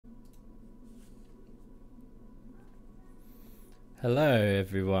Hello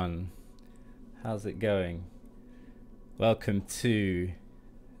everyone, how's it going? Welcome to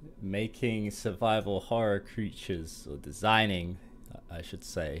making survival horror creatures, or designing, I should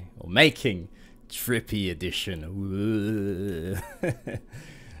say, or making trippy edition.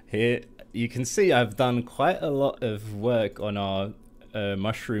 Here you can see I've done quite a lot of work on our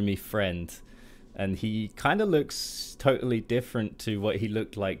mushroomy friend, and he kind of looks totally different to what he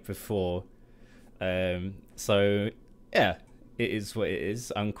looked like before. So yeah, it is what it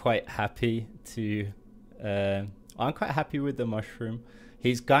is. I'm quite happy to. I'm quite happy with the mushroom.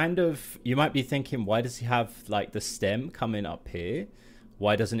 He's kind of. You might be thinking, why does he have like the stem coming up here?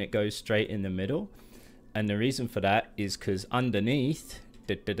 Why doesn't it go straight in the middle? And the reason for that is because underneath,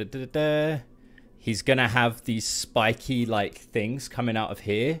 he's gonna have these spiky like things coming out of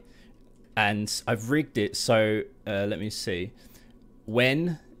here, and I've rigged it so. Let me see.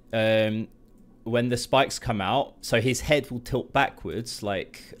 When the spikes come out, so his head will tilt backwards,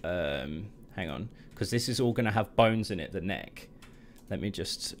 like hang on, because this is all going to have bones in it, the neck. Let me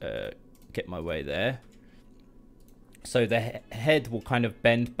just get my way there. So the head will kind of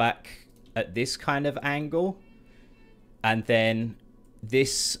bend back at this kind of angle, and then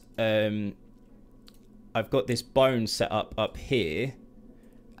this I've got this bone set up here,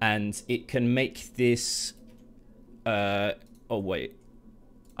 and it can make this oh wait,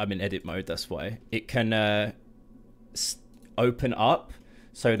 I'm in edit mode, that's why. It can open up,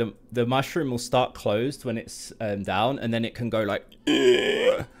 so the mushroom will start closed when it's down, and then it can go like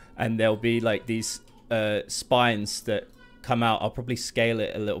and there'll be like these spines that come out. I'll probably scale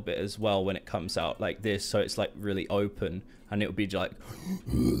it a little bit as well when it comes out like this, so it's like really open, and it'll be like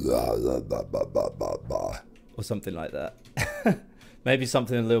or something like that. Maybe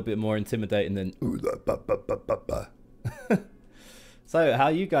something a little bit more intimidating than So, how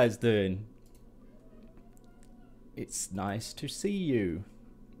you guys doing? It's nice to see you.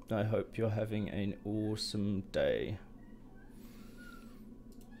 I hope you're having an awesome day.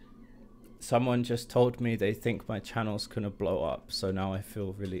 Someone just told me they think my channel's gonna blow up, so now I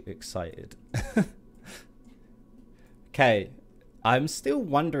feel really excited. Okay, I'm still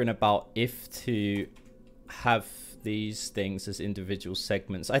wondering about if to have these things as individual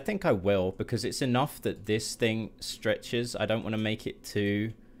segments. I think I will, because it's enough that this thing stretches. I don't want to make it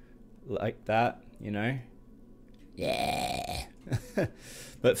too like that, you know? Yeah.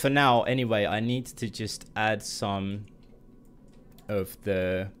 But for now, anyway, I need to just add some of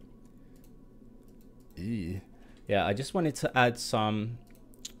the... Yeah, I just wanted to add some...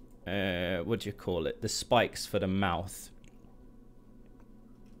 what do you call it? The spikes for the mouth.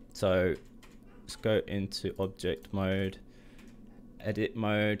 So... let's go into object mode, edit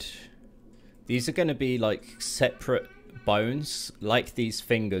mode. These are going to be like separate bones, like these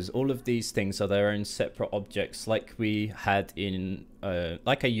fingers. All of these things are their own separate objects, like we had in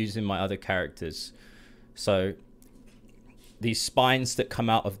like I use in my other characters. So these spines that come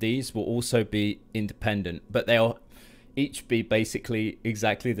out of these will also be independent, but they'll each be basically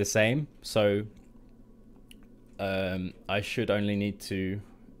exactly the same. So I should only need to,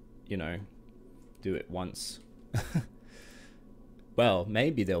 you know, do it once. Well,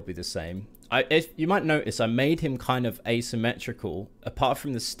 maybe they'll be the same. If you might notice, I made him kind of asymmetrical, apart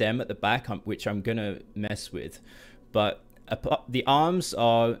from the stem at the back, which I'm gonna mess with. But the arms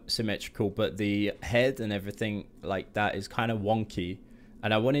are symmetrical, but the head and everything like that is kind of wonky.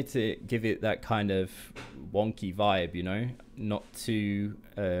 And I wanted to give it that kind of wonky vibe, you know, not too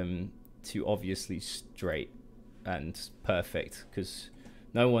obviously straight and perfect, because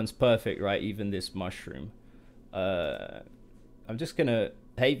no one's perfect, right? Even this mushroom. I'm just gonna...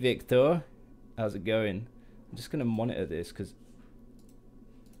 Hey, Victor. How's it going? I'm just gonna monitor this, because...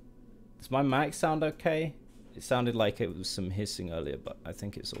 Does my mic sound okay? It sounded like it was some hissing earlier, but I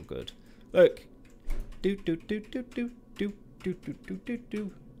think it's all good. Look! Do, do, do, do, do, do, do, do, do, do,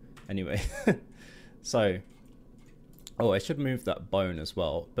 do. Anyway. So... Oh, I should move that bone as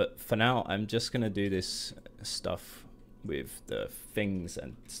well. But for now, I'm just gonna do this stuff with the things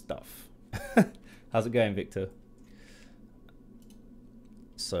and stuff. How's it going, Victor?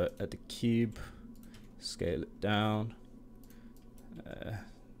 So at the cube, scale it down like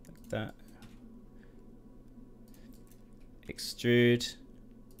that. Extrude.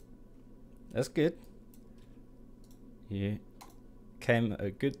 That's good. You came at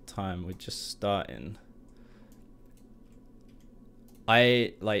a good time. We're just starting.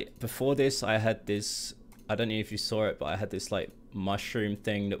 Before this, I had this, I don't know if you saw it, but I had this like mushroom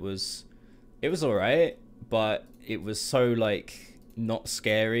thing that was, it was alright, but it was so like not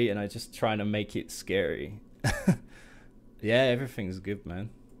scary, and I just trying to make it scary. Yeah, everything's good, man.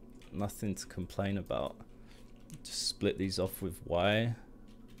 Nothing to complain about. Just split these off with Y.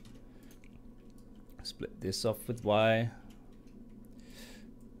 Split this off with Y.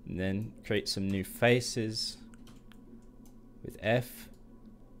 And then create some new faces with F,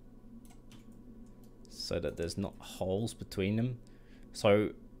 so that there's not holes between them. So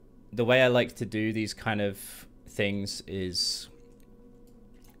the way I like to do these kind of things is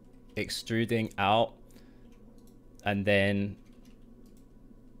extruding out and then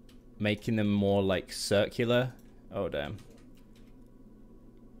making them more like circular. Oh damn.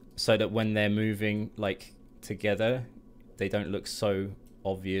 So that when they're moving like together, they don't look so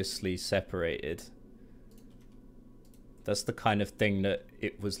obviously separated. That's the kind of thing that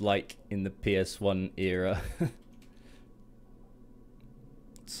it was like in the PS1 era.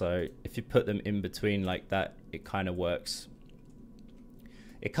 So if you put them in between like that, it kind of works.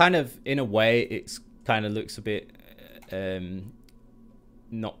 It kind of, in a way, it's kind of looks a bit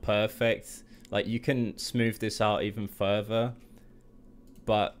not perfect. Like you can smooth this out even further,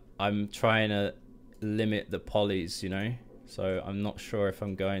 but I'm trying to limit the polys, you know? So I'm not sure if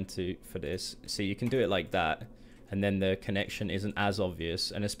I'm going to for this. So you can do it like that, and then the connection isn't as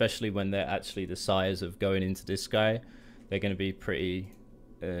obvious. And especially when they're actually the size of going into this guy, they're going to be pretty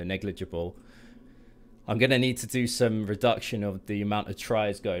negligible. I'm going to need to do some reduction of the amount of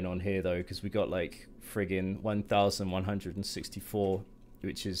tries going on here though, because we got like friggin' 1,164,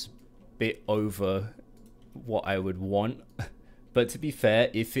 which is a bit over what I would want. But to be fair,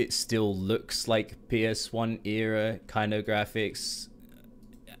 if it still looks like PS1 era kind of graphics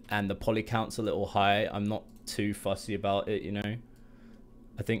and the poly count's a little high, I'm not too fussy about it, you know?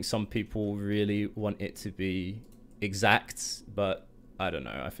 I think some people really want it to be exact, but I don't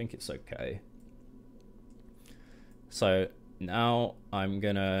know, I think it's okay. So now I'm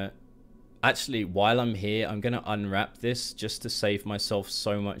gonna, actually while I'm here, I'm gonna unwrap this just to save myself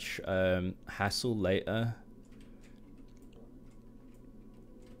so much hassle later.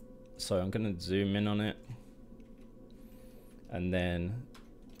 So I'm going to zoom in on it and then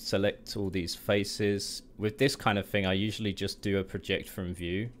select all these faces. With this kind of thing, I usually just do a project from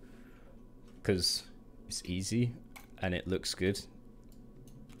view because it's easy and it looks good.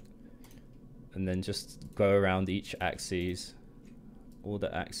 And then just go around each axis, all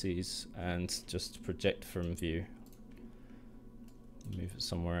the axes, and just project from view. Move it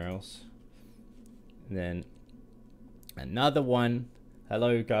somewhere else. And then another one.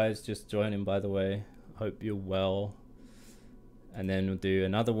 Hello guys, just joining by the way. Hope you're well. And then we'll do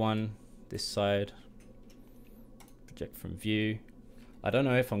another one this side. Project from view. I don't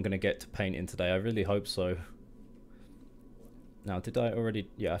know if I'm gonna get to painting today. I really hope so. Now, did I already?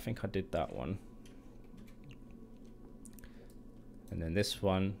 Yeah, I think I did that one. And then this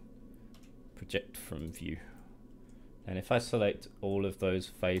one, project from view. And if I select all of those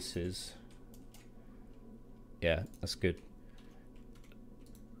faces, yeah, that's good.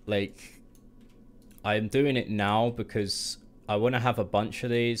 Like, I'm doing it now because I want to have a bunch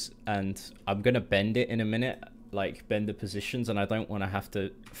of these and I'm going to bend it in a minute, like bend the positions, and I don't want to have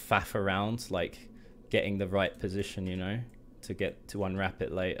to faff around like getting the right position, you know, to get to unwrap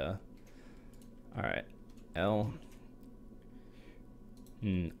it later. All right, L.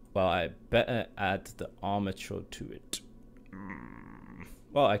 Well, I better add the armature to it.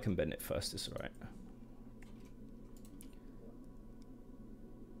 Well, I can bend it first, it's all right.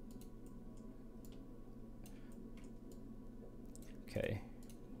 Okay.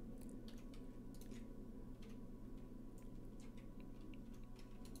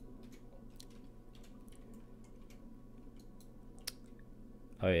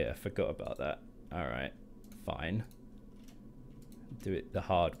 Oh yeah, I forgot about that. All right, fine. Do it the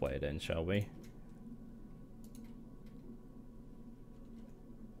hard way then, shall we?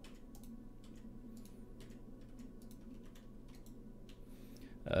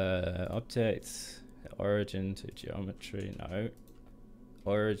 Object, origin to geometry, no.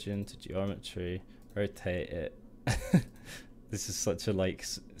 Origin to geometry, rotate it. This is such a like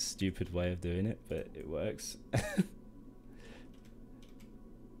stupid way of doing it, but it works.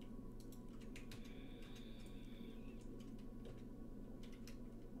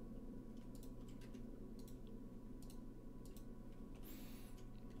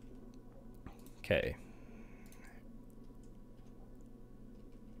 Okay.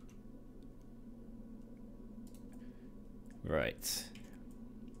 Right.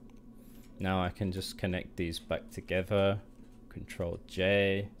 Now I can just connect these back together. Control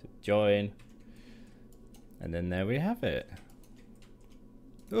J to join. And then there we have it.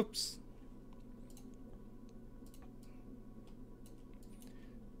 Oops.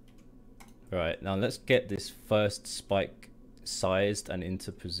 Right, now let's get this first spike sized and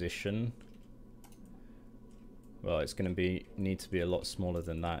into position. Well, it's going to need to be a lot smaller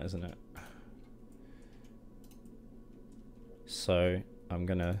than that, isn't it? So I'm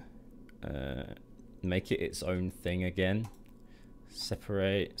going to make it its own thing again.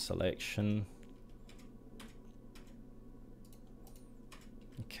 Separate, selection.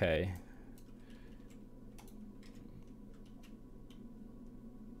 Okay.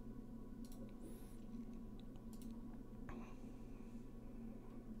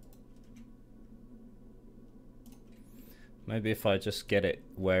 Maybe if I just get it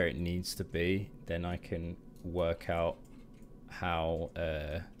where it needs to be, then I can work out how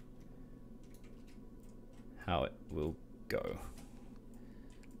it will go.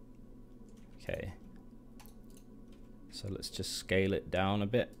 Okay. So let's just scale it down a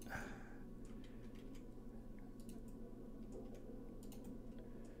bit.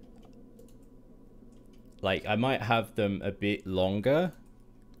 Like, I might have them a bit longer.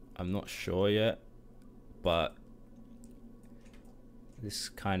 I'm not sure yet, but this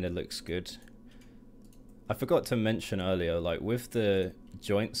kind of looks good. I forgot to mention earlier, like with the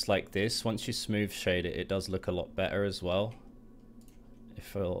joints like this, once you smooth shade it, it does look a lot better as well.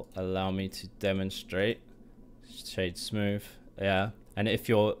 If it'll allow me to demonstrate. Shade smooth, yeah. And if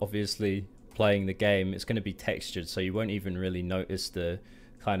you're obviously playing the game, it's going to be textured, so you won't even really notice the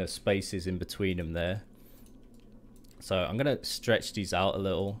kind of spaces in between them there. So I'm going to stretch these out a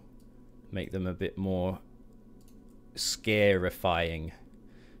little, make them a bit more scarifying,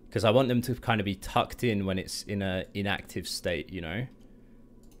 because I want them to kind of be tucked in when it's in a inactive state, you know,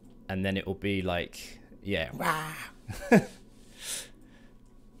 and then it will be like, yeah.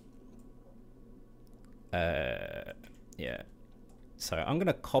 Yeah, so I'm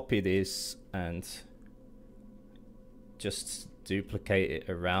gonna copy this and just duplicate it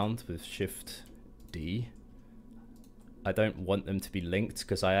around with Shift D. I don't want them to be linked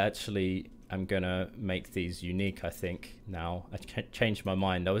because I actually am gonna make these unique. I think now I changed my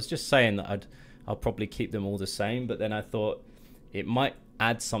mind. I was just saying that I'll probably keep them all the same, but then I thought it might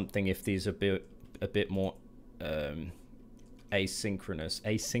add something if these are a bit more asynchronous.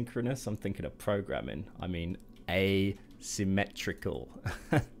 Asynchronous? I'm thinking of programming. I mean asymmetrical.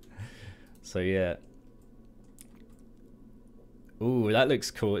 So yeah. Ooh, that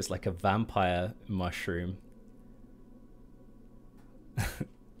looks cool. It's like a vampire mushroom.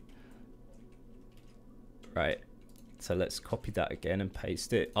 Right, so let's copy that again and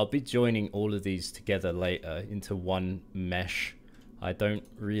paste it. I'll be joining all of these together later into one mesh. I don't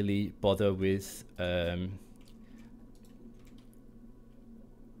really bother with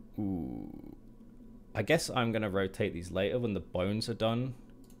ooh, I guess I'm gonna rotate these later when the bones are done,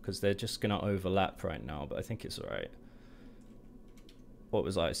 because they're just gonna overlap right now, but I think it's all right. What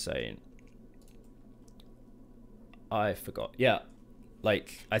was I saying? I forgot. Yeah,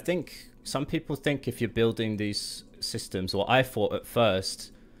 like I think some people think if you're building these systems, or I thought at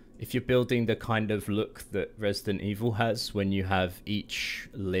first, if you're building the kind of look that Resident Evil has when you have each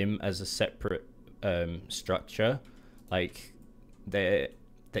limb as a separate structure, like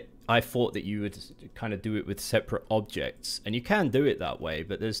I thought that you would kind of do it with separate objects, and you can do it that way,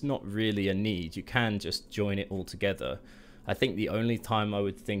 but there's not really a need. You can just join it all together. I think the only time I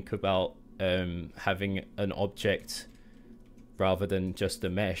would think about having an object rather than just a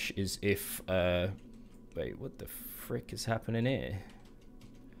mesh is if wait, what the frick is happening here?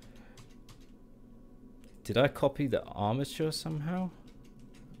 Did I copy the armature somehow?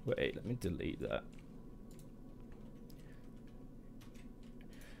 Wait, let me delete that.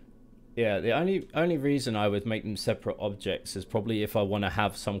 Yeah, the only reason I would make them separate objects is probably if I want to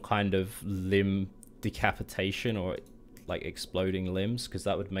have some kind of limb decapitation or like exploding limbs, because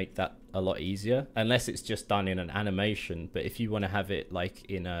that would make that a lot easier, unless it's just done in an animation. But if you want to have it like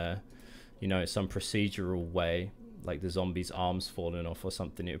in a, you know, some procedural way, like the zombie's arms falling off or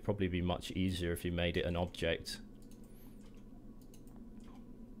something, it would probably be much easier if you made it an object.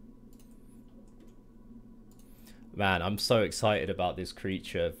 Man, I'm so excited about this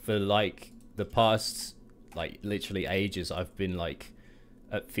creature. For like the past like literally ages, I've been like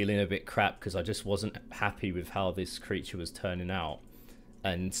feeling a bit crap because I just wasn't happy with how this creature was turning out,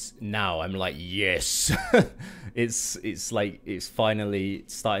 and now I'm like, yes. it's like it's finally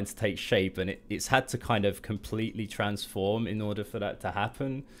starting to take shape, and it's had to kind of completely transform in order for that to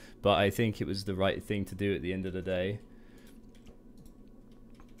happen, but I think it was the right thing to do at the end of the day.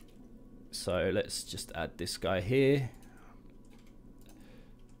 So let's just add this guy here.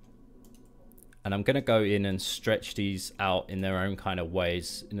 And I'm going to go in and stretch these out in their own kind of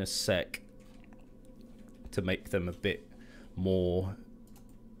ways in a sec to make them a bit more,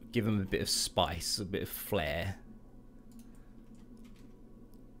 give them a bit of spice, a bit of flair.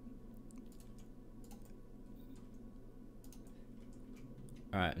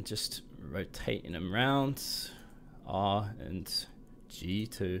 All right, I'm just rotating them around. R and G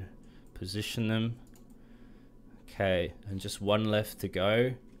to position them. Okay, and just one left to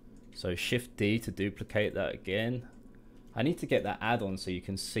go. So Shift D to duplicate that again. I need to get that add-on so you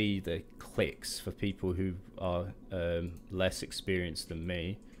can see the clicks for people who are less experienced than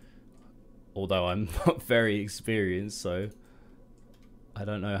me. Although I'm not very experienced, so I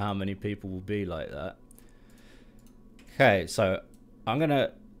don't know how many people will be like that. Okay, so I'm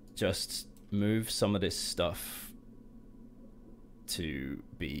gonna just move some of this stuff to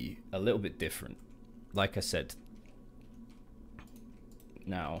be a little bit different. Like I said,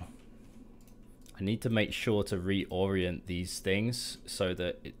 now I need to make sure to reorient these things so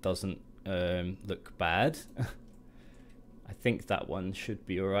that it doesn't look bad. I think that one should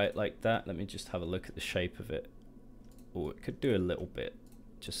be all right like that. Let me just have a look at the shape of it. Oh, it could do a little bit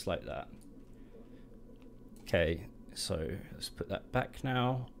just like that. Okay, so let's put that back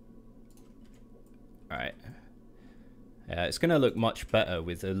now. All right. Yeah, it's gonna look much better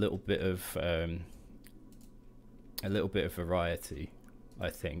with a little bit of variety, I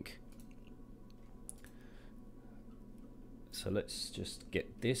think. So let's just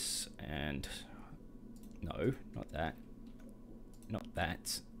get this and no, not that. Not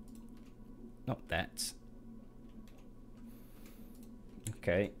that. Not that.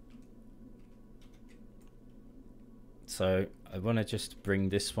 Okay. So I want to just bring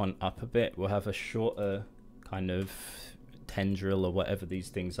this one up a bit. We'll have a shorter kind of tendril or whatever these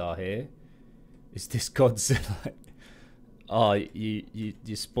things are here. Is this Godzilla? Oh, you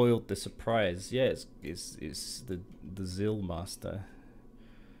spoiled the surprise. Yeah, it's the Zill Master.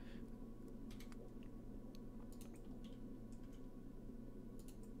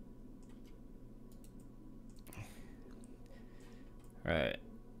 Right.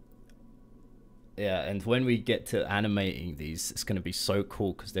 Yeah, and when we get to animating these, it's going to be so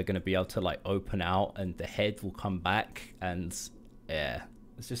cool because they're going to be able to like open out and the head will come back, and yeah,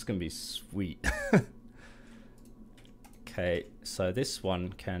 it's just going to be sweet. Okay, so this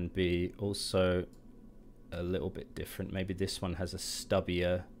one can be also a little bit different. Maybe this one has a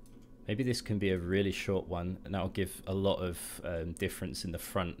stubbier, maybe this can be a really short one, and that'll give a lot of difference in the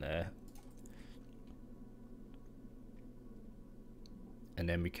front there. And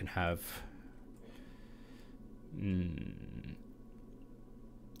then we can have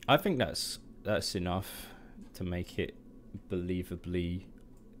I think that's enough to make it believably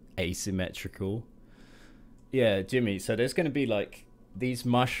asymmetrical. Yeah, Jimmy, so there's going to be like these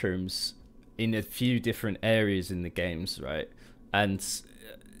mushrooms in a few different areas in the games, right? And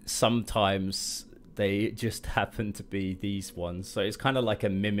sometimes they just happen to be these ones. So it's kind of like a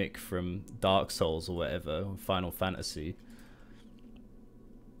mimic from Dark Souls or whatever, or Final Fantasy.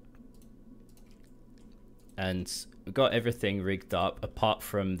 And we've got everything rigged up apart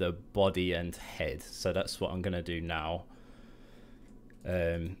from the body and head. So that's what I'm going to do now.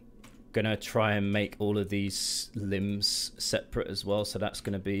 Gonna try and make all of these limbs separate as well. So that's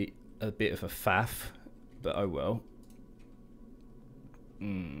going to be a bit of a faff, but oh well.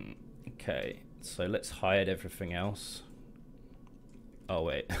 Okay, so let's hide everything else. Oh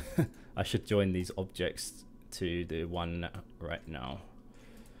wait, I should join these objects to the one right now.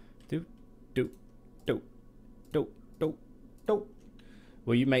 Do.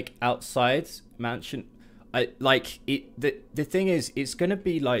 Will you make outside mansion? I like it. The thing is, it's gonna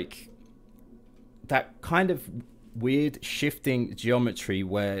be like that kind of weird shifting geometry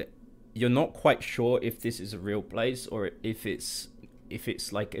where you're not quite sure if this is a real place or if it's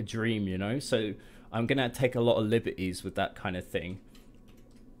like a dream, you know. So I'm gonna take a lot of liberties with that kind of thing.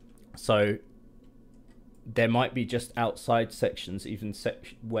 So there might be just outside sections, even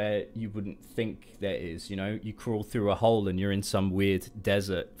where you wouldn't think there is, you know. You crawl through a hole and you're in some weird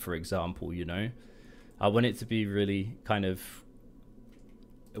desert, for example, you know. I want it to be really kind of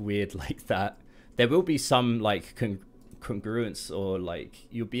weird like that. There will be some like congruence, or like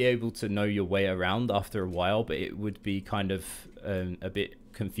you'll be able to know your way around after a while, but it would be kind of a bit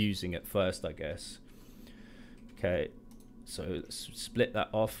confusing at first, I guess. Okay, so let's split that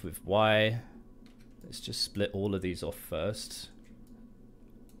off with Y. Let's just split all of these off first.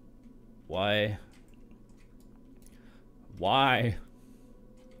 Why? Why?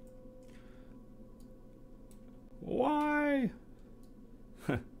 Why?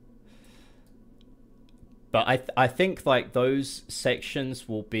 But I think like those sections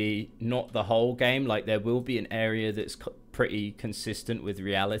will be not the whole game. Like there will be an area that's pretty consistent with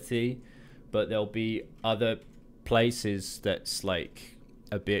reality, but there'll be other places that's like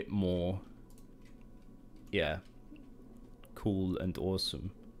a bit more, yeah, cool and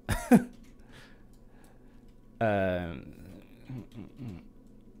awesome.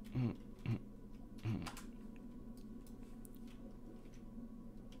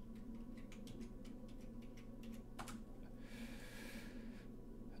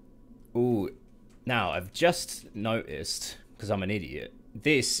 Ooh, now I've just noticed, because I'm an idiot,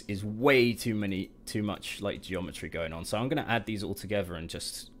 this is way too much like geometry going on. So I'm going to add these all together and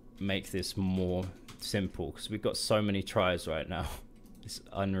just make this more simple, because we've got so many tries right now. It's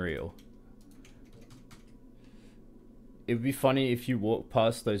unreal. It would be funny if you walk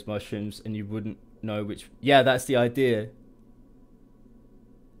past those mushrooms and you wouldn't know which... Yeah, that's the idea.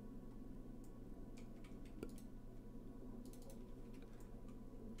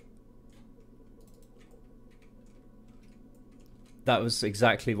 That was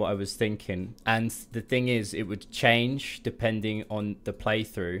exactly what I was thinking. And the thing is, it would change depending on the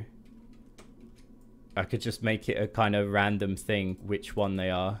playthrough. I could just make it a kind of random thing, which one they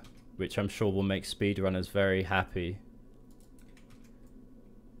are, which I'm sure will make speedrunners very happy.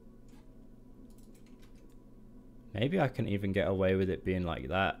 Maybe I can even get away with it being like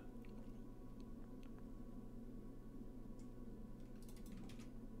that.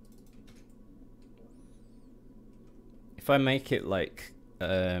 If I make it like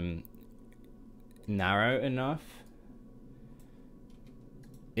narrow enough.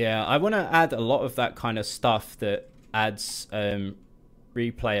 Yeah, I want to add a lot of that kind of stuff that adds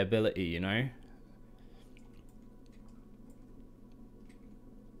replayability, you know?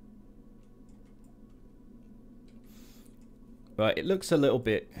 But it looks a little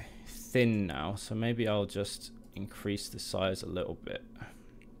bit thin now, so maybe I'll just increase the size a little bit.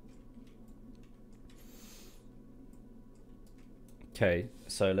 Okay,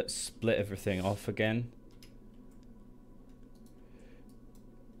 so let's split everything off again.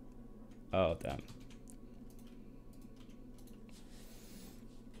 Oh, damn.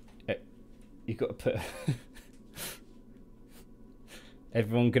 You got to put...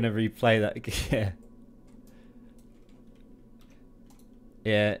 Everyone gonna replay that. Yeah.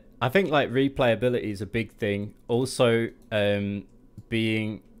 Yeah, I think like replayability is a big thing. Also,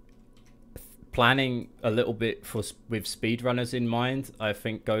 planning a little bit with speedrunners in mind, I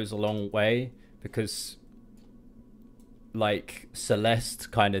think goes a long way, because like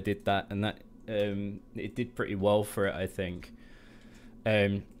Celeste kind of did that, and that it did pretty well for it, I think.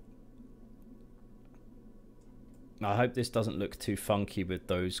 I hope this doesn't look too funky with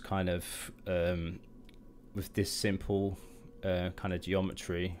those kind of with this simple kind of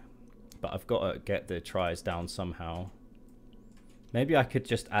geometry, but I've got to get the tries down somehow. Maybe I could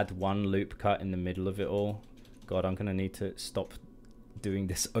just add one loop cut in the middle of it all. God, I'm gonna need to stop doing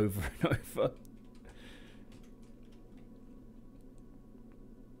this over and over.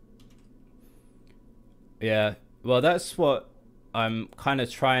 Yeah, well, that's what I'm kind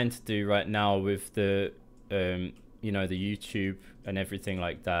of trying to do right now with the you know, the YouTube and everything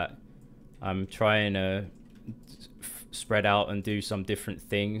like that. I'm trying to spread out and do some different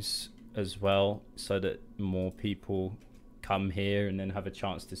things as well, so that more people come here and then have a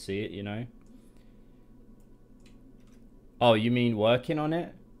chance to see it, you know? Oh, you mean working on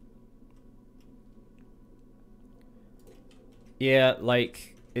it? Yeah,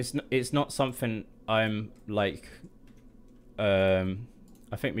 like it's not something I'm like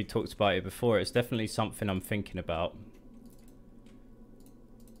I think we talked about it before. It's definitely something I'm thinking about.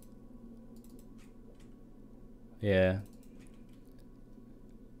 Yeah.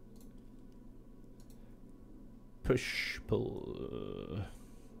 Push, pull.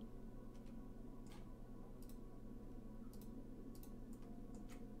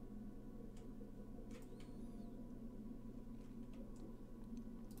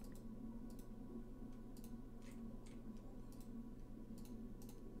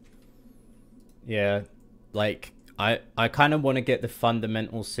 Yeah, like I kind of want to get the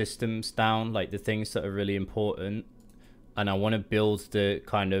fundamental systems down, like the things that are really important, and I want to build the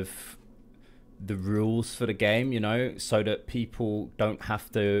kind of the rules for the game, you know, so that people don't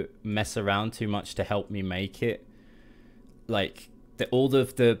have to mess around too much to help me make it. Like all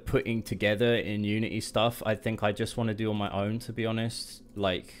of the putting together in Unity stuff, I think I just want to do on my own, to be honest,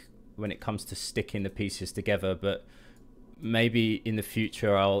 like when it comes to sticking the pieces together. But maybe in the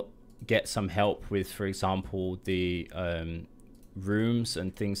future I'll get some help with, for example, the rooms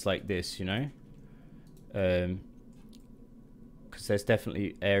and things like this, you know, because there's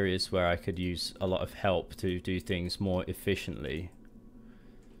definitely areas where I could use a lot of help to do things more efficiently.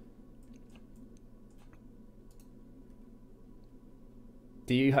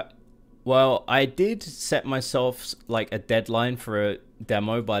 Do you have... Well, I did set myself like a deadline for a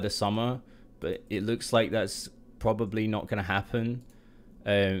demo by the summer, but it looks like that's probably not going to happen.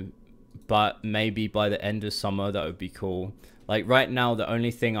 but maybe by the end of summer that would be cool. Like right now, the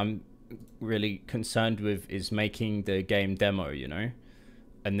only thing I'm really concerned with is making the game demo, you know,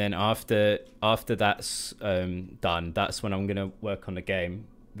 and then after that's done, that's when I'm gonna work on the game.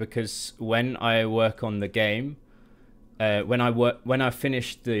 Because when I work on the game, when I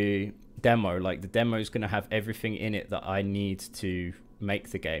finish the demo, like the demo is gonna have everything in it that I need to make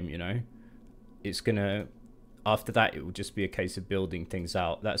the game, you know. It's gonna, after that it will just be a case of building things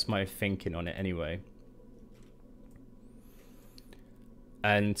out. That's my thinking on it anyway.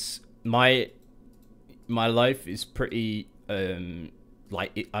 And my life is pretty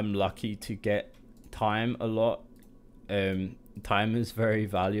like I'm lucky to get time a lot. Time is very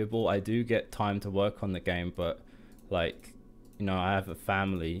valuable. I do get time to work on the game, but like, you know, I have a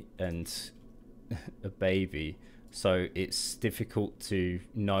family and a baby, so it's difficult to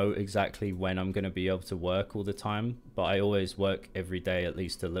know exactly when I'm going to be able to work all the time. But I always work every day at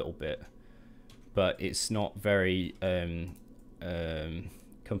least a little bit, but it's not very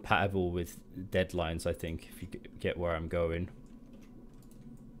compatible with deadlines, I think, if you get where I'm going.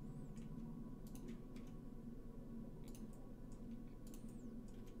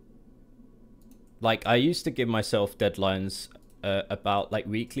 Like, I used to give myself deadlines about like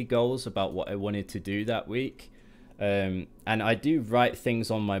weekly goals about what I wanted to do that week. And I do write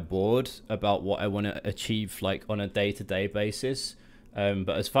things on my board about what I want to achieve like on a day-to-day basis. But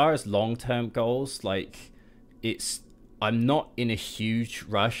as far as long-term goals, like I'm not in a huge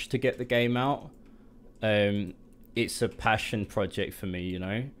rush to get the game out. It's a passion project for me, you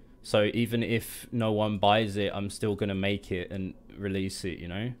know? So even if no one buys it, I'm still going to make it and release it, you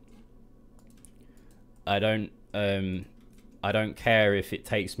know? I don't care if it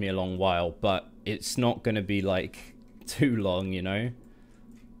takes me a long while, but it's not going to be like too long, you know?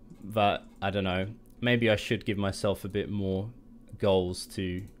 But I don't know, maybe I should give myself a bit more goals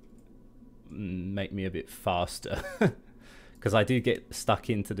to make me a bit faster, because I do get stuck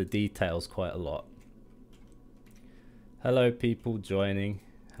into the details quite a lot. Hello people joining,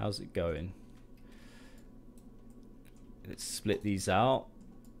 how's it going? Let's split these out,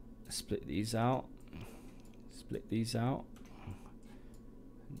 split these out. Split these out.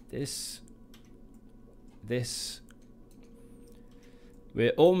 This.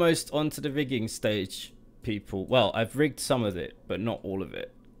 We're almost onto the rigging stage, people. Well, I've rigged some of it, but not all of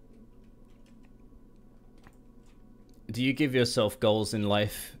it. Do you give yourself goals in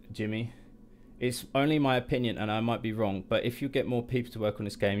life, Jimmy? It's only my opinion, and I might be wrong, but if you get more people to work on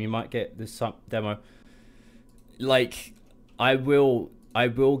this game, you might get this demo. Like, I will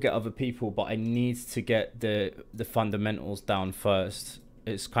get other people, but I need to get the fundamentals down first.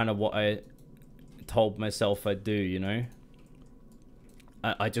 It's kind of what I told myself I'd do, you know?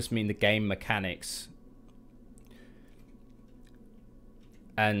 I just mean the game mechanics.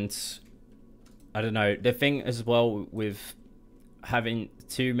 And I don't know, the thing as well with having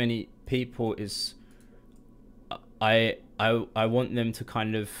too many people is I want them to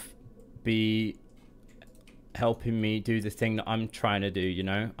kind of be helping me do the thing that I'm trying to do, you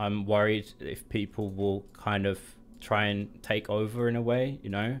know? I'm worried if people will kind of try and take over in a way, you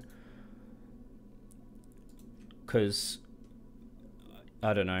know? Because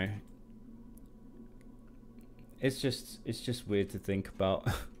I don't know, it's just weird to think about.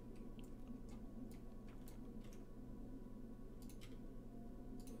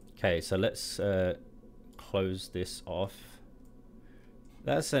 Okay, so let's close this off.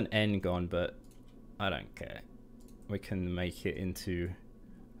 That's an end gone, but I don't care. We can make it into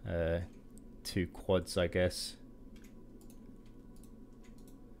 2 quads, I guess.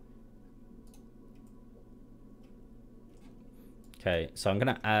 Okay, so I'm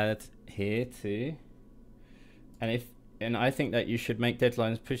gonna add here too. And I think that you should make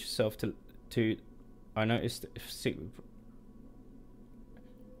deadlines, push yourself to I noticed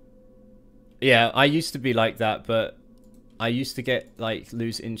yeah, I used to be like that, but I used to get like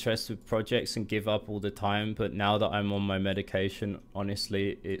lose interest with projects and give up all the time. But now that I'm on my medication,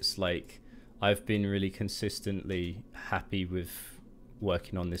 honestly, it's like I've been really consistently happy with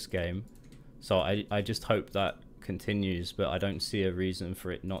working on this game. So I just hope that continues, but I don't see a reason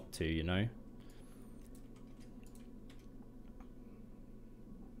for it not to, you know?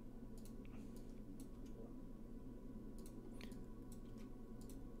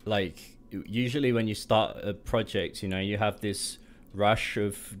 Like, usually when you start a project, you know, you have this rush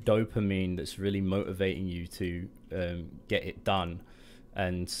of dopamine that's really motivating you to get it done,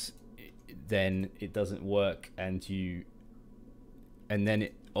 and then it doesn't work, and then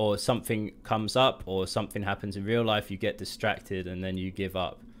or something comes up or something happens in real life, you get distracted and then you give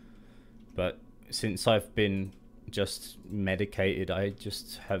up. But since I've been just medicated, I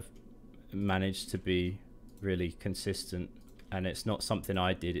just have managed to be really consistent, and it's not something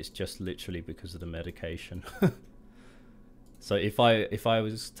I did, it's just literally because of the medication. So if I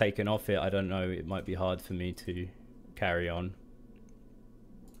was taken off it, I don't know, it might be hard for me to carry on.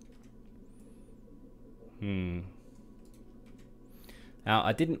 Now,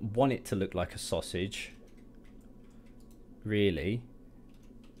 I didn't want it to look like a sausage, really.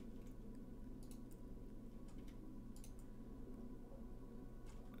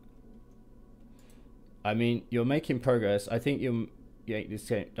 I mean, you're making progress. I think you're getting this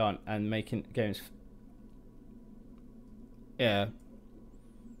game done and making games. Yeah.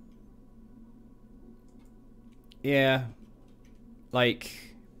 Yeah.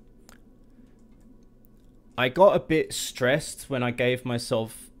 Like, I got a bit stressed when I gave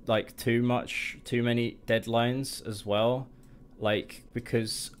myself like too many deadlines as well. Like,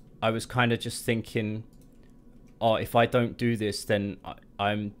 because I was kind of just thinking, oh, if I don't do this, then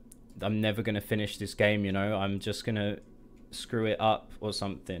I'm never gonna finish this game, you know. I'm just gonna screw it up or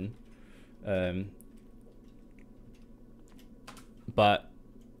something. But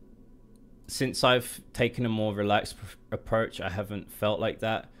since I've taken a more relaxed approach, I haven't felt like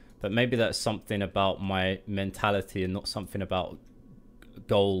that. But maybe that's something about my mentality and not something about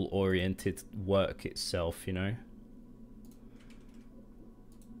goal-oriented work itself, you know.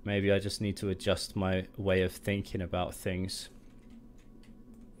 Maybe I just need to adjust my way of thinking about things.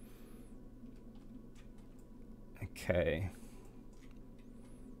 Okay.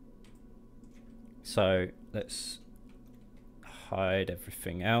 So let's hide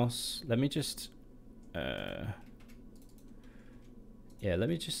everything else. Let me just yeah, let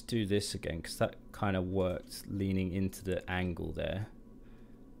me just do this again, because that kind of worked, leaning into the angle there.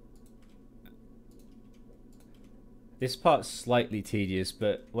 This part's slightly tedious,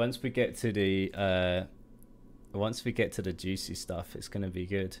 but once we get to the juicy stuff, it's gonna be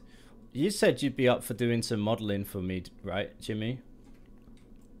good. You said you'd be up for doing some modeling for me, right, Jimmy?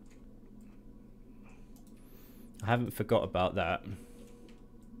 I haven't forgot about that.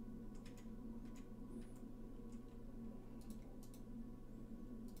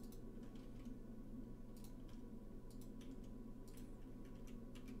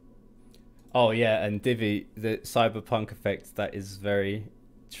 Oh yeah, and Divi, the cyberpunk effect, that is very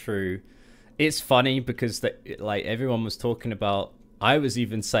true. It's funny because like everyone was talking about, I was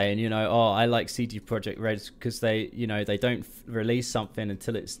even saying, you know, oh, I like CD Projekt Red because they, you know, they don't release something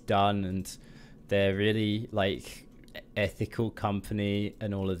until it's done, and they're really like ethical company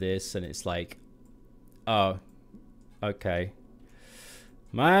and all of this, and it's like, oh, okay,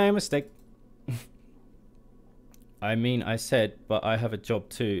 my mistake. I mean, I said, but I have a job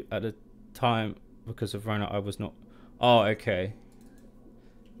too. At the time, because of Rona, I was not. Oh, okay.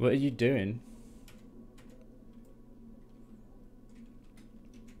 What are you doing?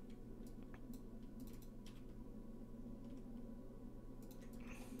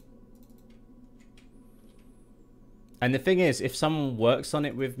 And the thing is, if someone works on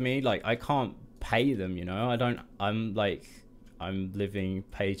it with me, like, I can't pay them, you know. I'm living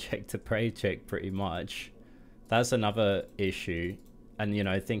paycheck to paycheck pretty much. That's another issue. And, you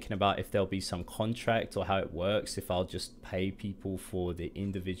know, thinking about if there'll be some contract or how it works, if I'll just pay people for the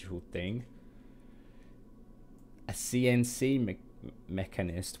individual thing. A CNC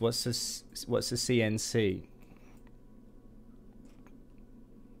mechanist. What's a CNC?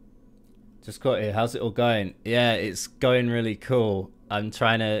 Just got it. How's it all going? Yeah, it's going really cool. I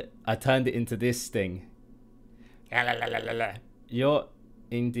turned it into this thing. You're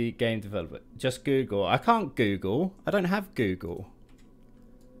indie game developer. Just Google. I can't Google. I don't have Google.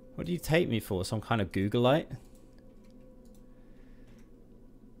 What do you take me for? Some kind of Googleite?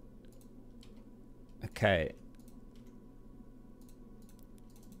 Okay.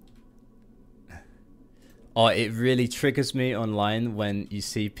 Oh, it really triggers me online when you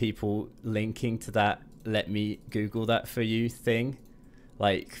see people linking to that "let me Google that for you" thing.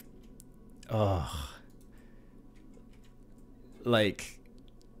 Like, oh, like,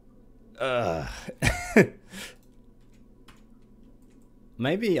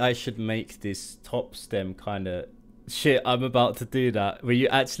 maybe I should make this top stem kind of shit. I'm about to do that. Were you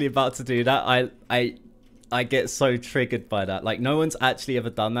actually about to do that? I get so triggered by that. Like, no one's actually ever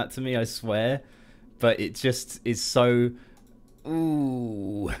done that to me, I swear. But it just is so,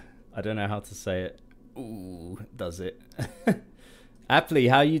 ooh, I don't know how to say it. Ooh, does it? Appley,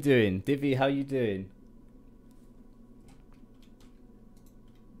 how you doing? Divi, how you doing?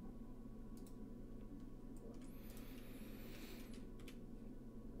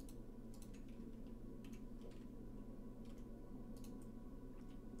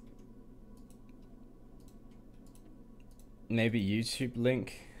 Maybe YouTube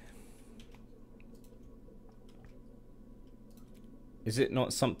link. Is it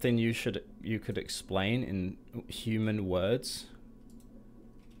not something you could explain in human words?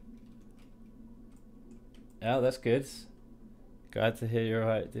 Oh, that's good. Glad to hear you're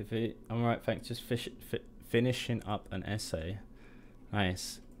alright, Divi. I'm alright, thanks. Just finishing up an essay.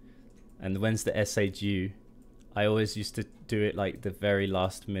 Nice. And when's the essay due? I always used to do it like the very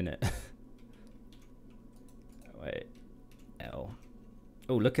last minute. Wait. L.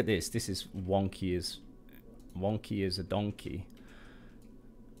 Oh, look at this. This is wonky as a donkey.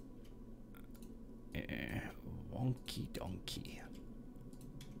 Wonky donkey.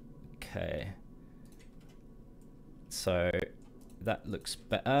 Okay. So that looks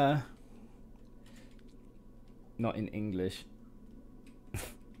better. Not in English.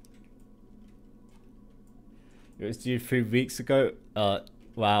 It was due 3 weeks ago.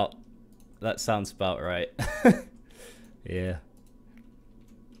 Wow. That sounds about right. Yeah.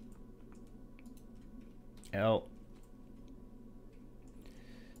 L.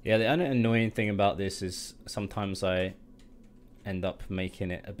 Yeah, the only annoying thing about this is sometimes I end up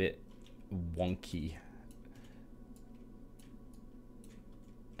making it a bit wonky.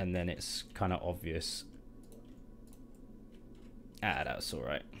 And then it's kind of obvious. Ah, that's all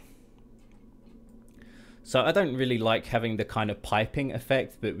right. So I don't really like having the kind of piping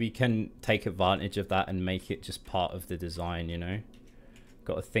effect, but we can take advantage of that and make it just part of the design, you know?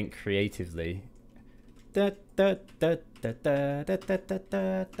 Got to think creatively. Oh,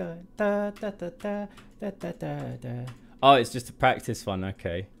 it's just a practice one,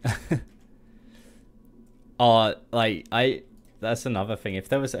 okay. Oh, like that's another thing. If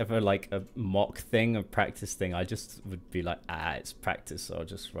there was ever like a mock thing, a practice thing, I just would be like, it's practice, so I'll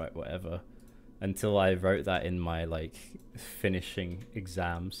just write whatever. Until I wrote that in my like finishing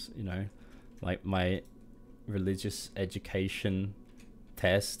exams, you know, like my religious education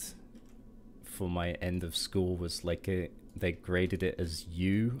test for my end of school was like they graded it as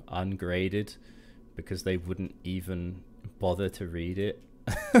U, ungraded, because they wouldn't even bother to read it.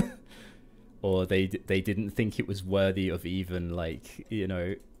 Or they didn't think it was worthy of even like, you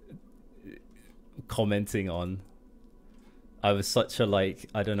know, commenting on. I was such a like,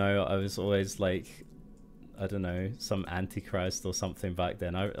 I don't know, I was always like, I don't know, some antichrist or something back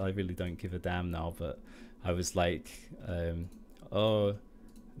then. I really don't give a damn now, but I was like, oh,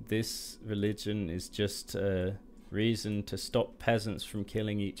 this religion is just a reason to stop peasants from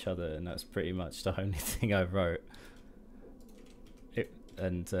killing each other, and that's pretty much the only thing I wrote.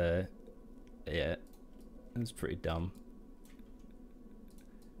 Yeah, it was pretty dumb.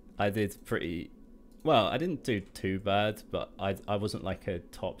 I did pretty well. I didn't do too bad, but I wasn't like a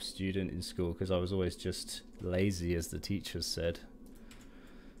top student in school because I was always just lazy, as the teachers said.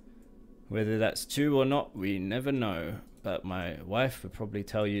 Whether that's true or not, we never know, but my wife would probably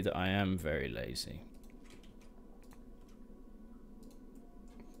tell you that I am very lazy.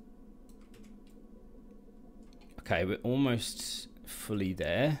 Okay, we're almost fully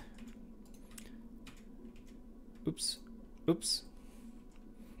there. Oops. Oops.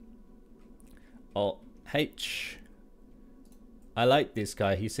 Alt H. I like this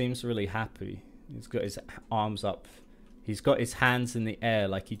guy. He seems really happy. He's got his arms up. He's got his hands in the air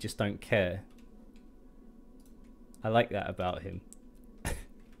like he just don't care. I like that about him.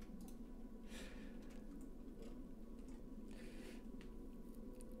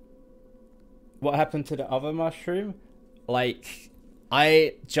 What happened to the other mushroom? Like,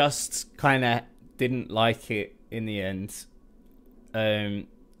 I just kind of didn't like it in the end.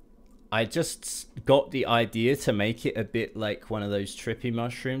 I just got the idea to make it a bit like one of those trippy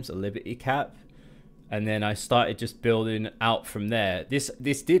mushrooms, a liberty cap, and then I started just building out from there. This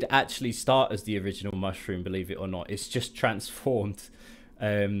did actually start as the original mushroom, believe it or not. It's just transformed.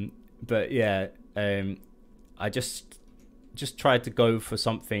 But yeah, I just tried to go for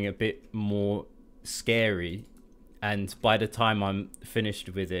something a bit more scary, and by the time I'm finished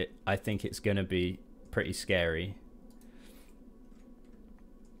with it, I think it's gonna be pretty scary.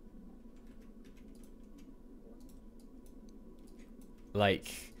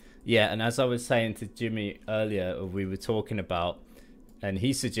 Like, yeah, and as I was saying to Jimmy earlier, we were talking about, and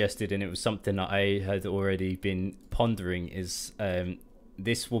he suggested, and it was something that I had already been pondering, is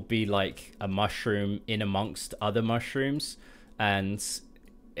this will be like a mushroom in amongst other mushrooms, and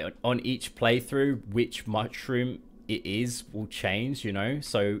on each playthrough, which mushroom it is will change, you know?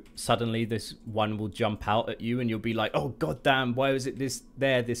 So suddenly this one will jump out at you and you'll be like, oh, goddamn, why was it this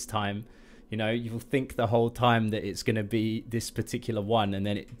time? You know, you'll think the whole time that it's going to be this particular one, and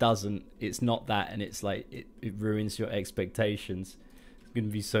then it doesn't. It's not that, and it's like, it ruins your expectations. It's going to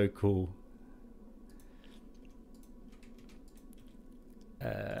be so cool.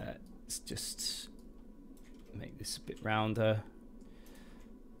 Let's just make this a bit rounder.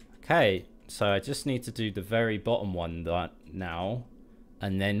 Okay, so I just need to do the very bottom one now,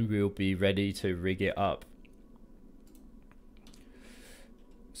 and then we'll be ready to rig it up.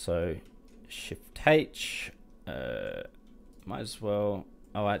 So Shift H, might as well,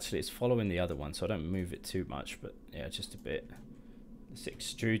 oh actually it's following the other one so I don't move it too much, but yeah, just a bit. Let's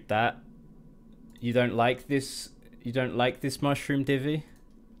extrude that. You don't like this? You don't like this mushroom, Divi?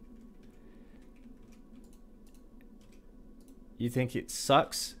 You think it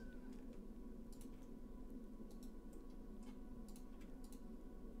sucks?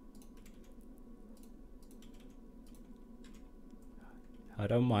 I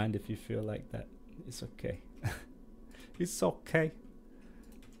don't mind if you feel like that. It's okay. It's okay.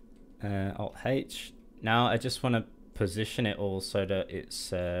 Alt H. Now I just want to position it all so that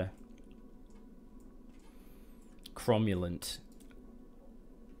it's cromulent.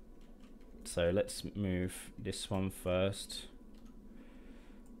 So let's move this one first.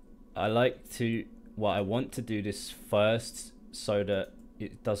 I want to do this first so that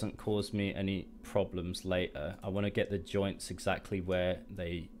it doesn't cause me any problems later. I want to get the joints exactly where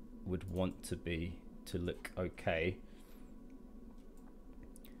they would want to be to look okay.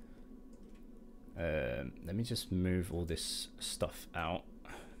 Let me just move all this stuff out.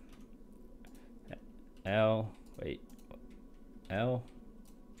 L, wait, L,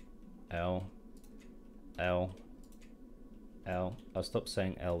 L, L, L. I'll stop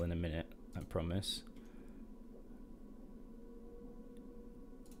saying L in a minute, I promise.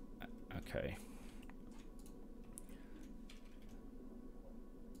 Okay.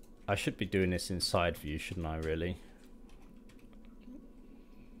 I should be doing this in side view, shouldn't I, really?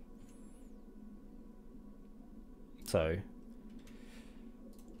 So.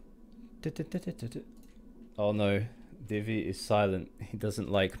 Oh no, Divi is silent. He doesn't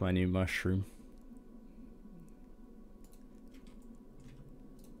like my new mushroom.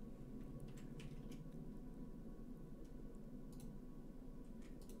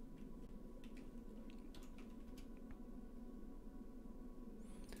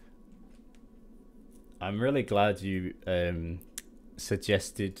 I'm really glad you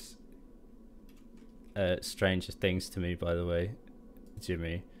suggested Stranger Things to me, by the way,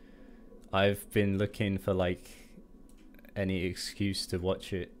 Jimmy. I've been looking for like any excuse to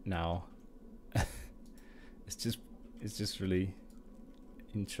watch it now. It's just really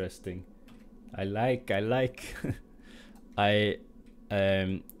interesting. I like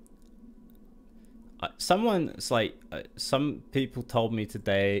someone's like some people told me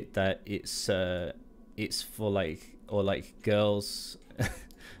today that it's for like, or like girls,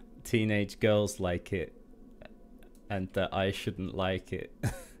 teenage girls like it, and that I shouldn't like it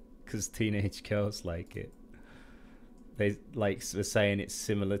because teenage girls like it. They like were saying it's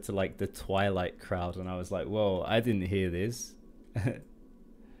similar to like the Twilight crowd, and I was like, whoa, I didn't hear this.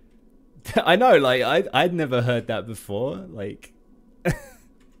 I know, like I'd never heard that before. Like,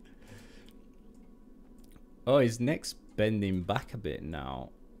 oh, his neck's bending back a bit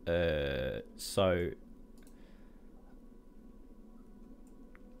now. So,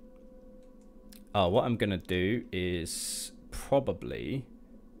 oh, what I'm gonna do is probably,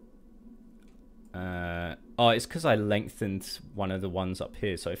 oh, it's because I lengthened one of the ones up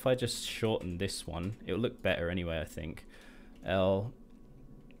here. So if I just shorten this one, it'll look better anyway, I think. L,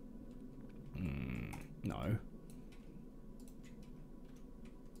 no.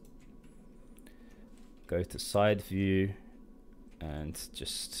 Go to side view and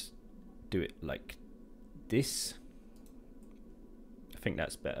just do it like this. I think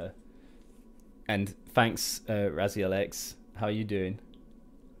that's better. And thanks, RazzyLX. How are you doing?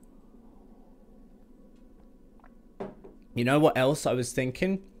 You know what else I was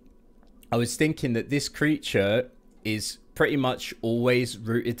thinking? I was thinking that this creature is pretty much always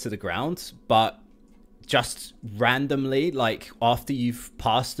rooted to the ground, but just randomly, like after you've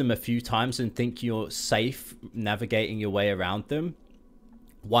passed them a few times and think you're safe navigating your way around them,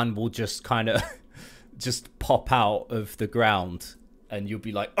 one will just kind of just pop out of the ground and you'll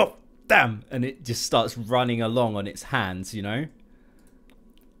be like, oh, damn. And it just starts running along on its hands, you know?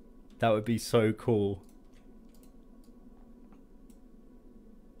 That would be so cool.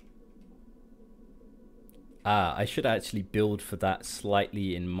 Ah, I should actually build for that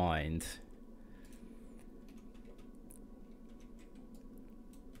slightly in mind.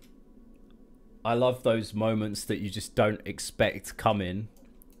 I love those moments that you just don't expect coming.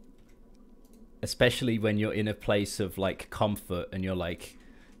 Especially when you're in a place of like comfort and you're like,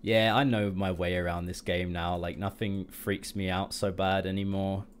 yeah, I know my way around this game now. Like nothing freaks me out so bad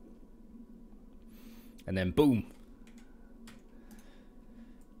anymore. And then boom.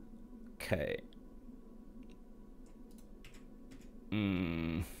 Okay.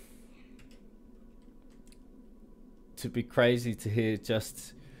 to be crazy to hear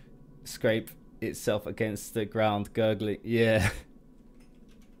just scrape itself against the ground gurgling. Yeah.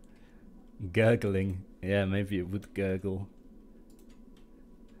 Gurgling. Yeah, maybe it would gurgle.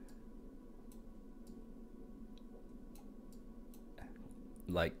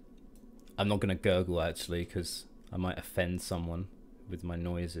 Like, I'm not gonna gurgle actually, because I might offend someone with my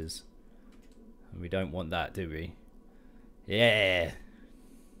noises. And we don't want that, do we? Yeah.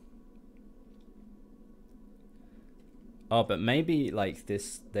 Oh, but maybe like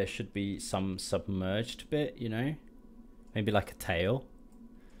this, there should be some submerged bit, you know? Maybe like a tail.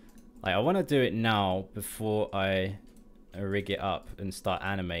 Like, I want to do it now before I rig it up and start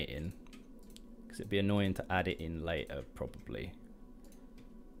animating. Because it'd be annoying to add it in later, probably.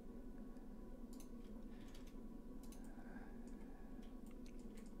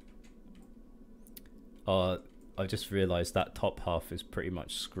 I just realized that top half is pretty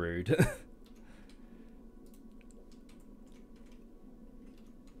much screwed.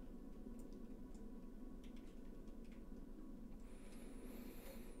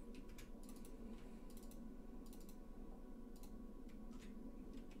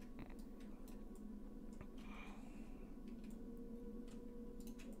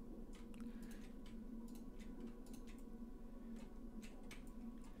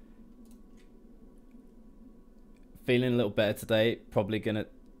 Feeling a little better today. Probably gonna...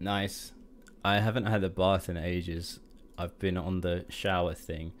 Nice. I haven't had a bath in ages. I've been on the shower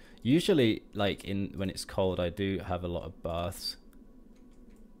thing. Usually, like, when it's cold, I do have a lot of baths.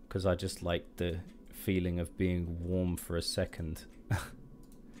 Because I just like the feeling of being warm for a second.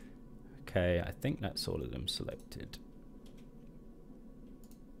 Okay, I think that's all of them selected.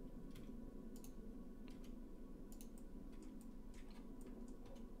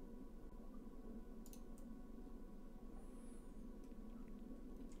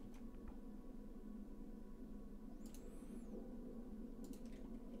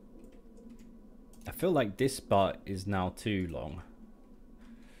 I feel like this part is now too long.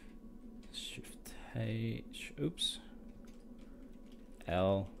 Shift H, oops.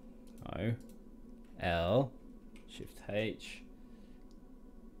 L, no. L, Shift H.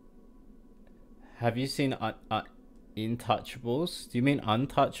 Have you seen Intouchables? Do you mean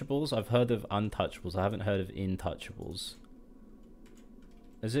Untouchables? I've heard of Untouchables. I haven't heard of Intouchables.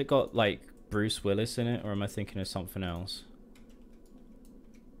 Has it got like Bruce Willis in it, or am I thinking of something else?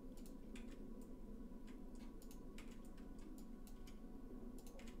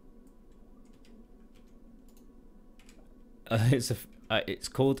 It's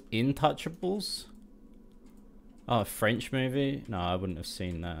called Intouchables. Oh, a French movie? No, I wouldn't have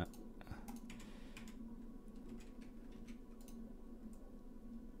seen that.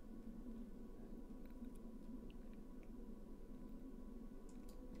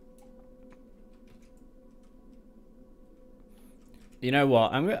 You know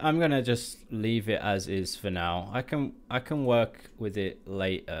what? I'm gonna just leave it as is for now. I can work with it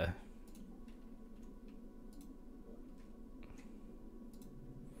later.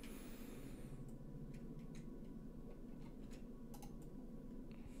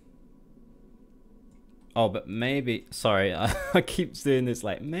 Oh, but maybe, sorry, I keep doing this,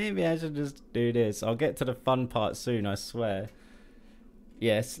 like, maybe I should just do this. I'll get to the fun part soon, I swear.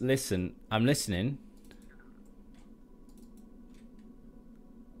 Yes, listen, I'm listening.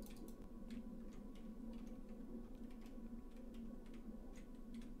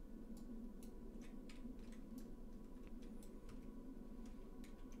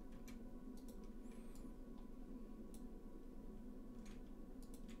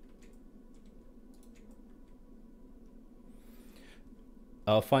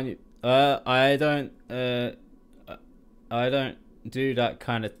 I'll find you. I don't do that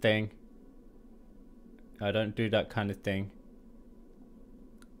kind of thing. I don't do that kind of thing.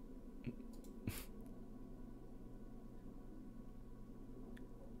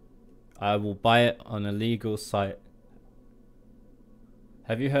 I will buy it on a legal site.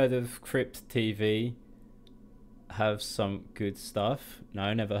 Have you heard of Crypt TV? Have some good stuff? No,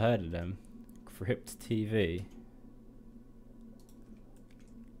 I never heard of them. Crypt TV.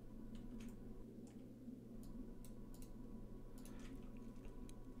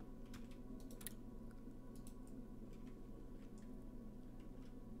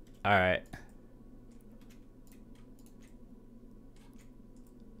 All right.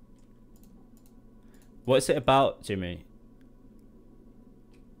 What's it about, Jimmy?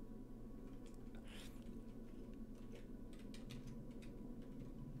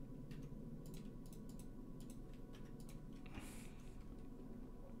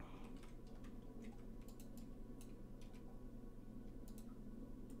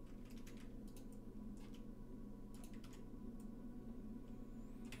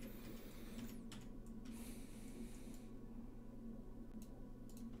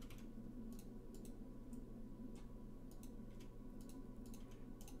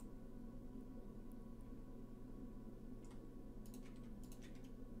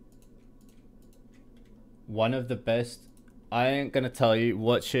 One of the best. I ain't gonna tell you.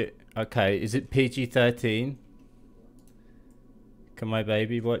 Watch it. Okay, is it PG-13? Can my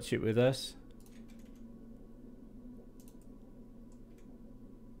baby watch it with us?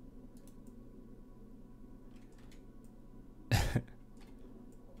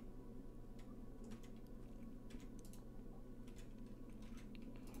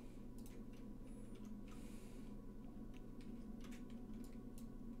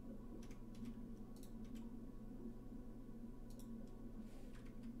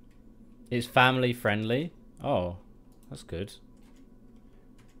 It's family friendly. Oh, that's good.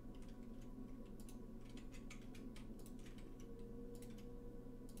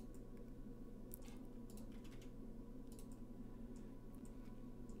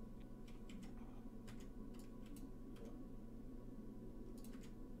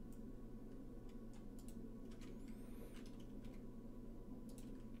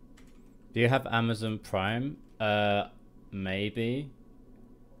 Do you have Amazon Prime? Maybe.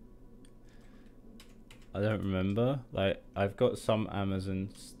 I don't remember. Like, I've got some Amazon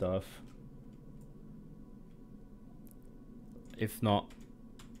stuff. If not,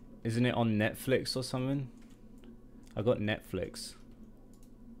 isn't it on Netflix or something? I got Netflix.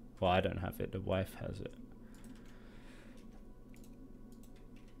 Well, I don't have it. The wife has it.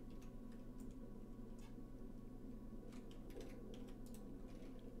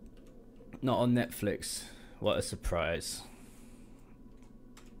 Not on Netflix. What a surprise.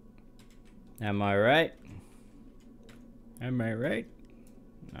 Am I right? Am I right?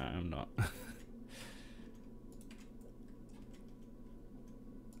 No, I'm not.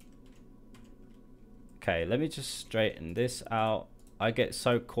 Okay, let me just straighten this out. I get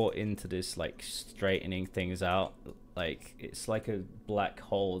so caught into this, like, straightening things out. Like, it's like a black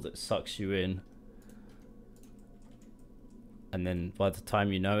hole that sucks you in. And then by the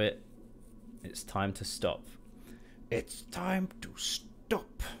time you know it, it's time to stop. It's time to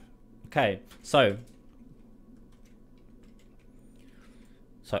stop. Okay, so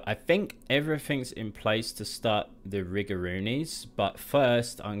I think everything's in place to start the rigaroonies, but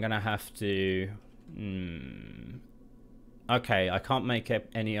first I'm gonna have to. Okay, I can't make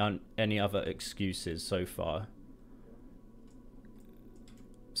any other excuses so far.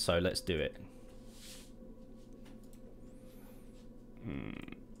 So let's do it.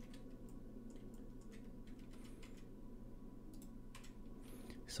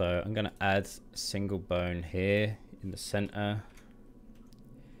 So I'm gonna add a single bone here in the center,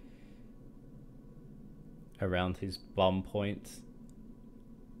 around his bum point,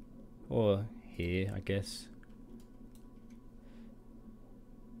 or here, I guess.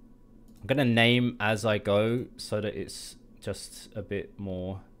 I'm gonna name as I go so that it's just a bit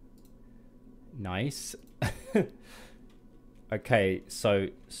more nice. Okay, so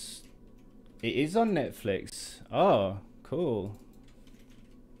it is on Netflix. Oh, cool.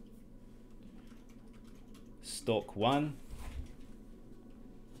 Stalk 1.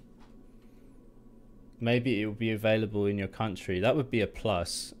 Maybe it will be available in your country. That would be a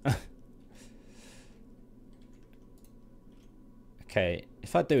plus. Okay,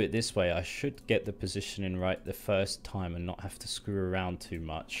 if I do it this way, I should get the positioning right the first time and not have to screw around too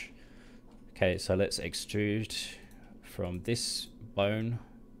much. Okay, so let's extrude from this bone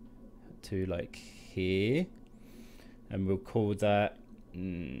to like here, and we'll call that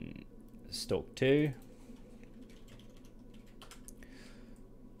stalk 2.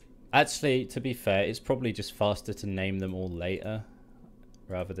 Actually, to be fair, it's probably just faster to name them all later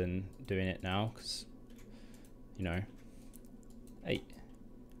rather than doing it now, because, you know. Hey,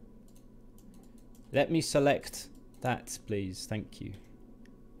 let me select that, please. Thank you.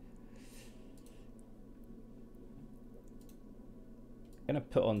 I'm gonna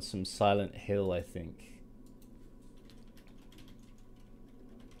put on some Silent Hill, I think.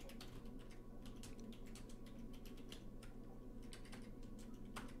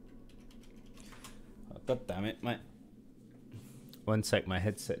 Oh, God damn it, one sec, my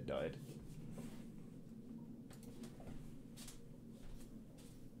headset died.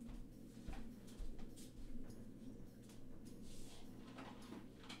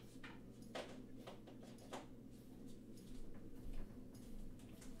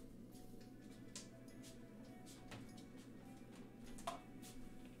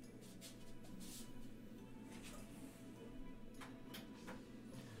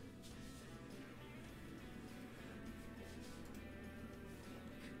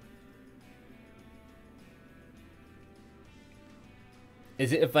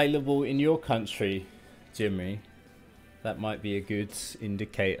 Is it available in your country, Jimmy? That might be a good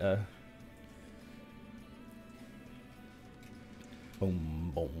indicator.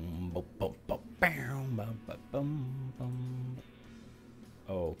 Boom, boom, boom, boom, boom, boom,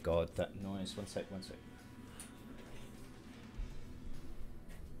 Oh god, that noise. One sec, one sec.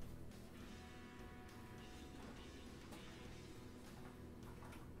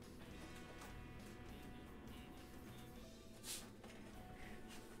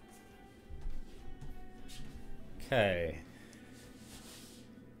 Okay.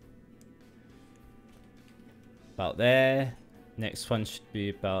 About there. Next one should be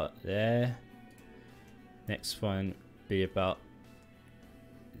about there. Next one be about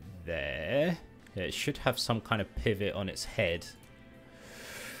there. Yeah, it should have some kind of pivot on its head.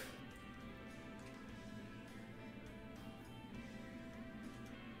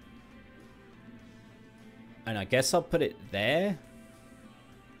 And I guess I'll put it there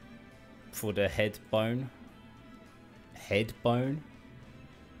for the head bone. Head bone.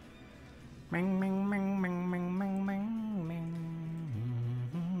 Ming, ming, ming, ming, ming, ming, ming, ming.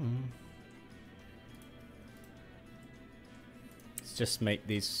 Let's just make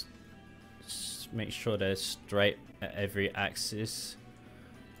these, make sure they're straight at every axis.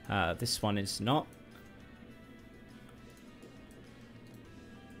 This one is not.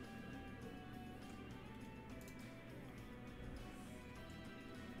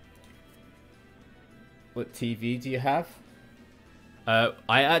 What TV do you have?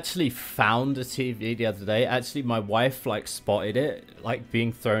 I actually found a TV the other day. Actually, my wife like spotted it, like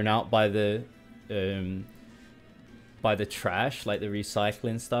being thrown out by the trash, like the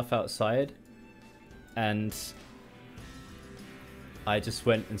recycling stuff outside. And I just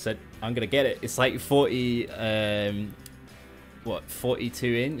went and said, I'm gonna get it. It's like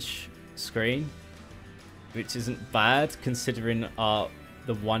 42-inch screen, which isn't bad considering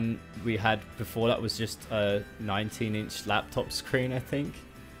the one we had before that was just a 19-inch laptop screen, I think,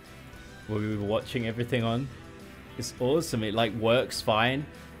 where we were watching everything on. It's awesome. It like works fine.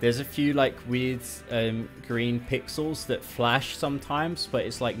 There's a few like weird green pixels that flash sometimes, but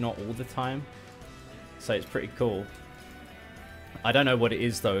it's like not all the time. So it's pretty cool. I don't know what it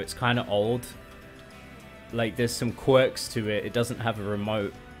is though. It's kind of old. Like there's some quirks to it. It doesn't have a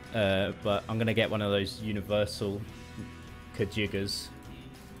remote, but I'm gonna get one of those universal kajiggers.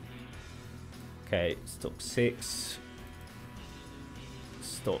 Okay, stock 6,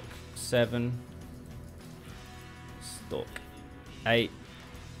 stock 7, stock 8.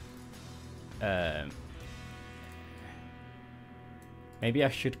 Maybe I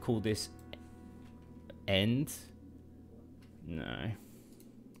should call this end. No.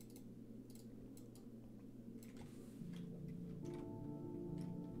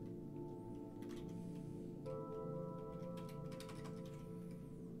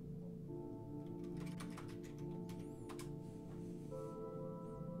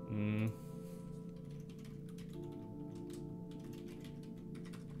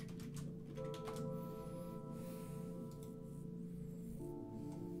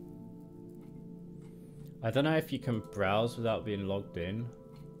 I don't know if you can browse without being logged in.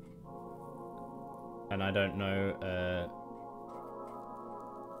 And I don't know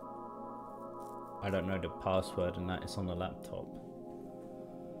the password, and that is on the laptop.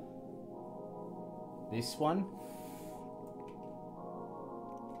 This one?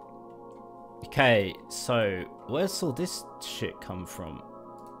 Okay, so where's all this shit come from?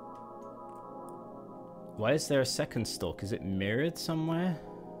 Why is there a second stock? Is it mirrored somewhere?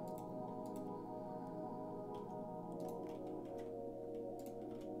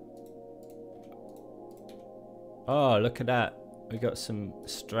 Oh, look at that. We got some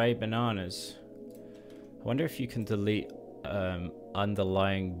stray bananas. I wonder if you can delete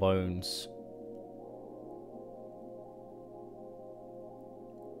underlying bones.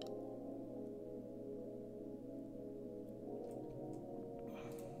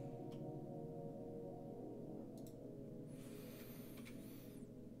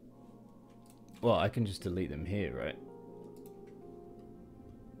 Well, I can just delete them here, right?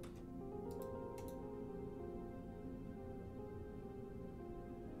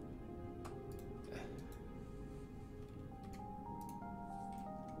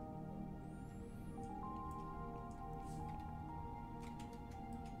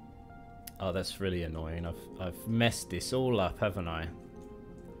 Oh, that's really annoying. I've messed this all up, haven't I?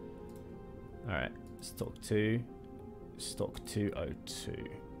 All right, stock 2, stock 202.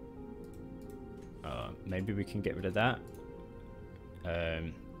 Maybe we can get rid of that.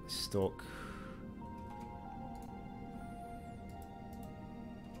 Stock.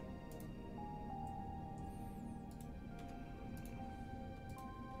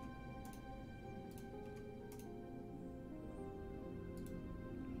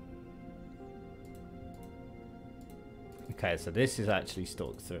 Okay, so this is actually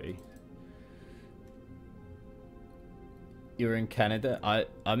stock 3. You're in Canada?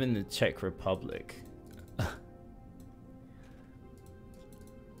 I'm in the Czech Republic.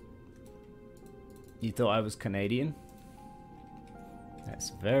 You thought I was Canadian?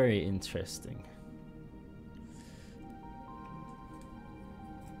 That's very interesting.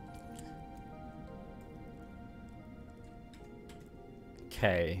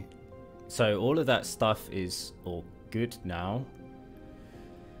 Okay, so all of that stuff is all good now.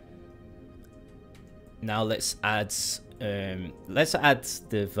 Now let's add the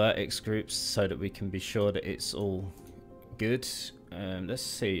vertex groups so that we can be sure that it's all good. Let's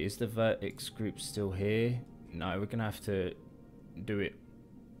see, is the vertex group still here? No, we're gonna have to do it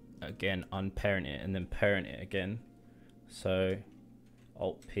again, unparent it and then parent it again. So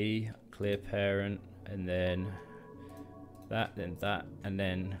Alt P, clear parent, and then that, and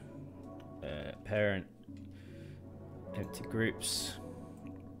then parent empty groups.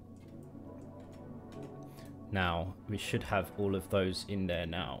 Now we should have all of those in there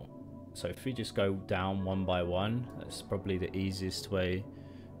now. So if we just go down one by one, that's probably the easiest way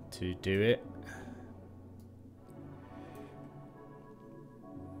to do it.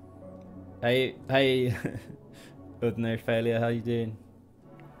 Hey, Ordinary Failure, how you doing?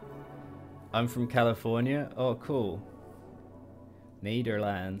 I'm from California. Oh, cool.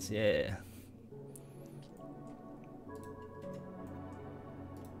 Netherlands, yeah.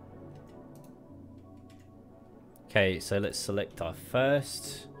 Okay, so let's select our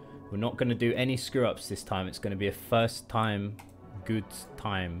first. We're not going to do any screw ups this time. It's going to be a first time, good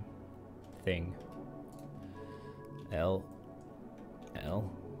time thing. L.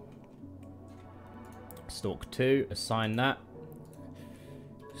 Stalk 2, assign that.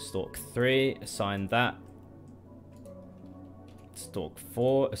 Stalk 3, assign that. Stalk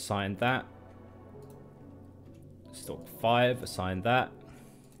 4, assign that. Stalk 5, assign that.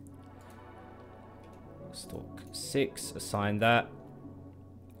 Stalk 6, assign that.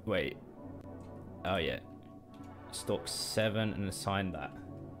 Wait. Oh yeah. Stalk 7 and assign that.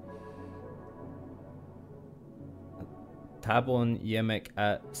 Tabon Yemek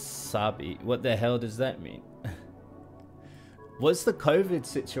at Sabi. What the hell does that mean? What's the COVID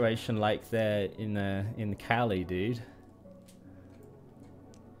situation like there in Cali, dude?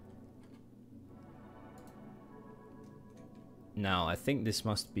 Now, I think this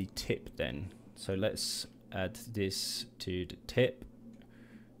must be tip then. So let's add this to the tip.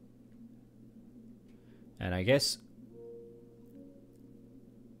 And I guess...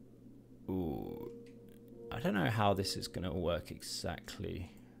 Ooh, I don't know how this is going to work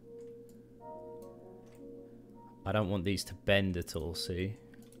exactly. I don't want these to bend at all, see?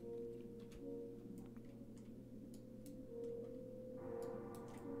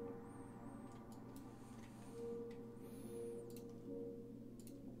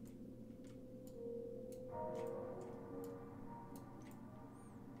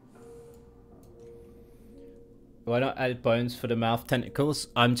 Why not add bones for the mouth tentacles?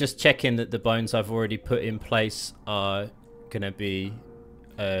 I'm just checking that the bones I've already put in place are gonna be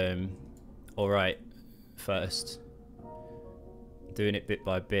alright first. Doing it bit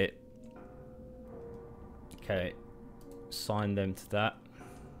by bit. Okay, assign them to that.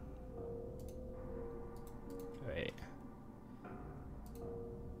 Wait.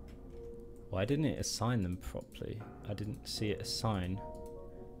 Why didn't it assign them properly? I didn't see it assign.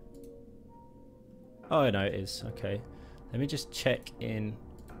 Oh no, it is. Okay. Let me just check in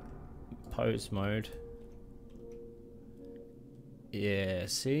pose mode. Yeah,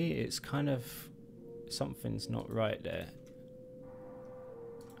 see, it's kind of... something's not right there.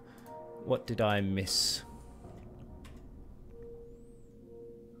 What did I miss?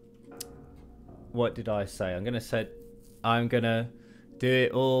 What did I say? I'm gonna do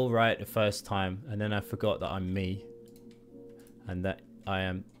it all right the first time, and then I forgot that I'm me. And that I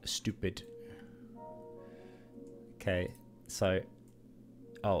am stupid. Okay, so...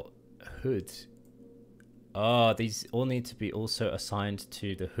 oh, hood. Oh, these all need to be also assigned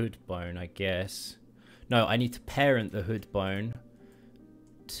to the hood bone, I guess. No, I need to parent the hood bone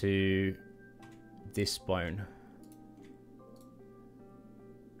to this bone.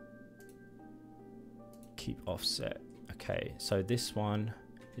 Keep offset. Okay, so this one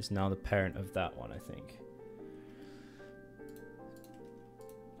is now the parent of that one, I think.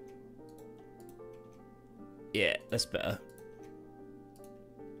 Yeah, that's better.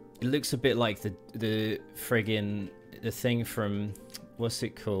 It looks a bit like the friggin' the thing from, what's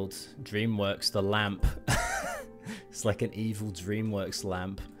it called? DreamWorks, the lamp. It's like an evil DreamWorks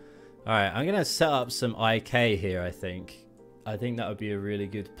lamp. Alright, I'm gonna set up some IK here, I think. I think that would be a really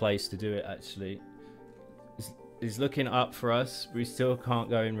good place to do it, actually. It's looking up for us. We still can't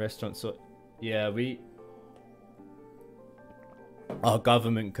go in restaurants. So yeah, Our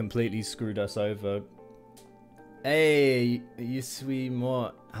government completely screwed us over. Hey, you sweet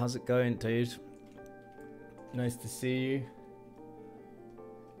Mort. How's it going, dude? Nice to see you.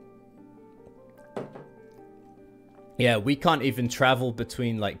 Yeah, we can't even travel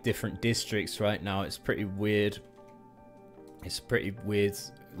between like different districts right now. It's pretty weird. It's pretty weird,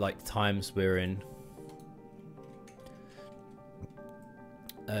 like, times we're in.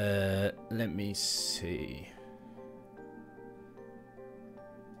 Let me see.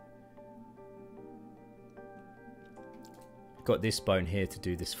 Got this bone here to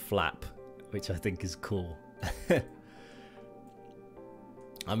do this flap, which I think is cool.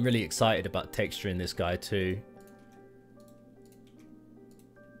 I'm really excited about texturing this guy too.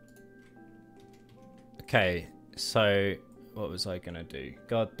 Okay, so what was I gonna do?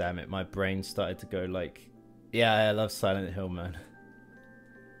 God damn it, my brain started to go like, yeah, I love Silent Hill, man.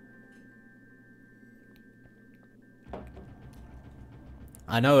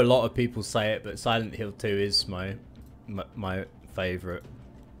 I know a lot of people say it, but Silent Hill 2 is my favorite.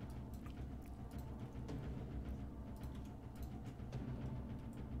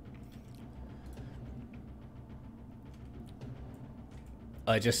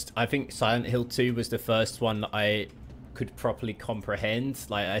 I think Silent Hill 2 was the first one that I could properly comprehend.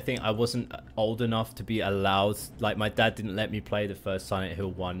 Like, I think I wasn't old enough to be allowed, like, my dad didn't let me play the first Silent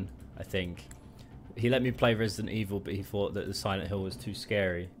Hill 1, I think. He let me play Resident Evil, but he thought that the Silent Hill was too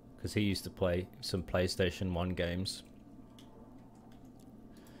scary because he used to play some PlayStation 1 games.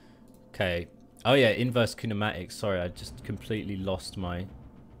 Okay. Oh yeah, inverse kinematics. Sorry, I just completely lost my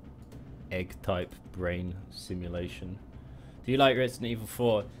egg-type brain simulation. Do you like Resident Evil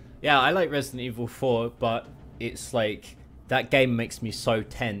 4? Yeah, I like Resident Evil 4, but it's like, that game makes me so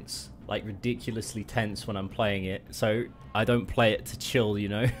tense, like ridiculously tense when I'm playing it. So I don't play it to chill, you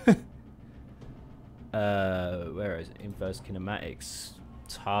know? Where is it? Inverse kinematics.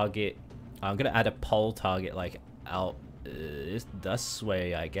 Target. I'm gonna add a pole target like out this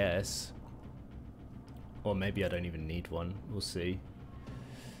way, I guess. Or maybe I don't even need one. We'll see.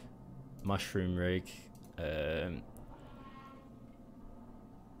 Mushroom rig.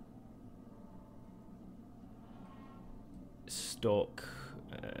 Stock.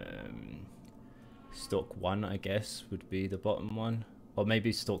 Stock 1, I guess, would be the bottom one. Or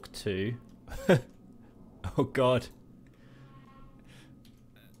maybe stock 2. Oh god.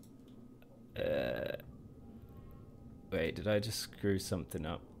 Wait, did I just screw something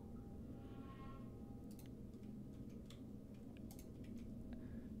up?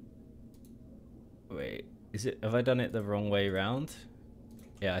 Wait, is it, have I done it the wrong way around?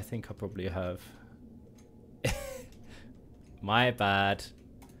 Yeah, I think I probably have. My bad.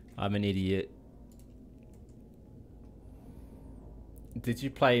 I'm an idiot. Did you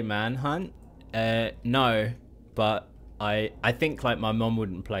play Manhunt? No, but I think like my mom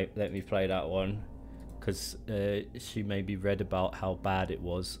wouldn't let me play that one because she maybe read about how bad it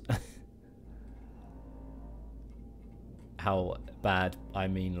was. How bad, I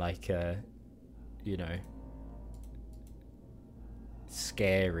mean, like you know,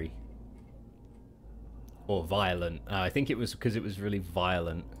 scary or violent. I think it was because it was really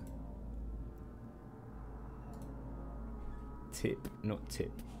violent. Tip, not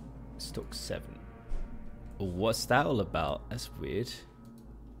tip. Stock 7. What's that all about? That's weird.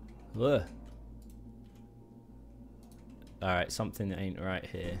 Ugh. Alright, something ain't right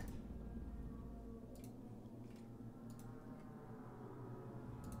here.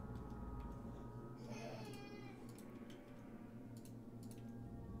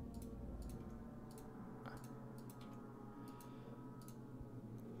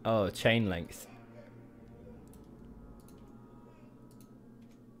 Oh, chain length.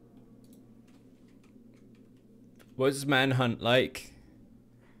 What's Manhunt like?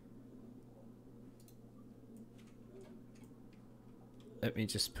 Let me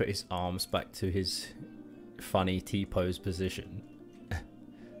just put his arms back to his funny T-pose position.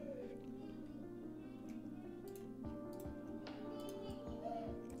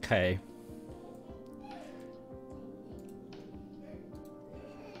 Okay.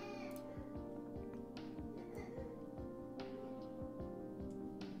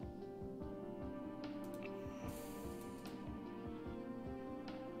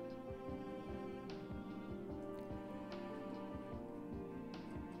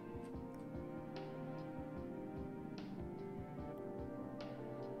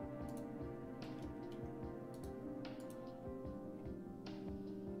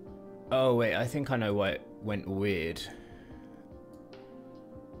 Oh wait, I think I know why it went weird.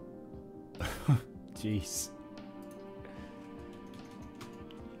 Jeez.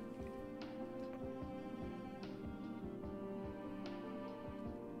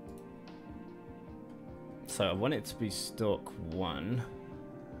 So I want it to be stalk 1.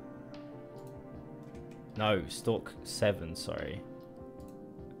 No, stalk 7, sorry.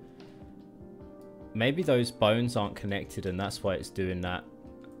 Maybe those bones aren't connected and that's why it's doing that.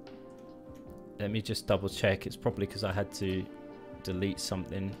 Let me just double check. It's probably because I had to delete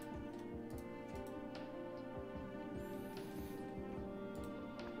something.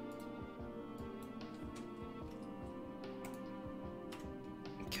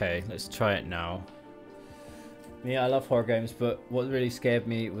 Okay, let's try it now. Yeah, I love horror games, but what really scared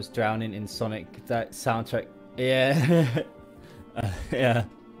me was drowning in Sonic. That soundtrack. Yeah. Yeah.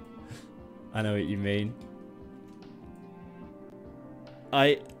 I know what you mean.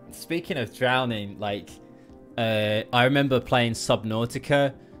 Speaking of drowning, like, I remember playing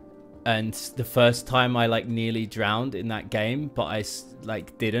Subnautica, and the first time I like nearly drowned in that game, but I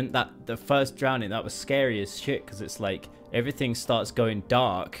like didn't. The first drowning, that was scary as shit, because it's like everything starts going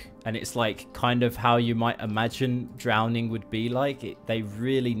dark, and it's like kind of how you might imagine drowning would be like. They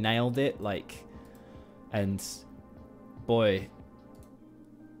really nailed it, like, and boy,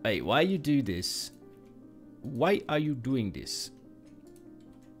 hey, why you do this? Why are you doing this?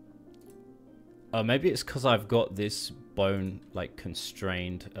 Maybe it's because I've got this bone like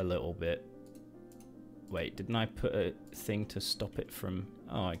constrained a little bit. Wait, didn't I put a thing to stop it from...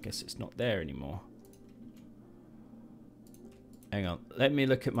 Oh, I guess it's not there anymore. Hang on, let me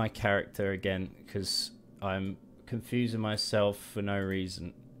look at my character again, because I'm confusing myself for no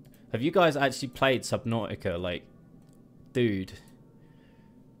reason. Have you guys actually played Subnautica? Like, dude,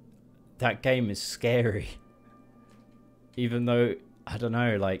 that game is scary. Even though, I don't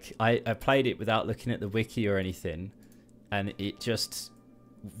know, like, I played it without looking at the wiki or anything, and it just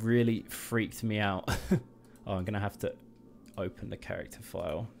really freaked me out. Oh, I'm gonna have to open the character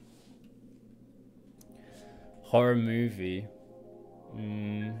file. Horror movie.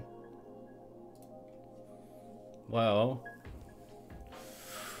 Well,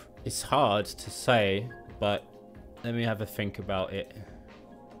 it's hard to say, but let me have a think about it.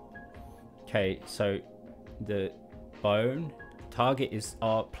 Okay, so the bone target is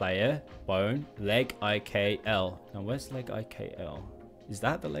our player. Bone leg IKL. Now where's leg IKL? Is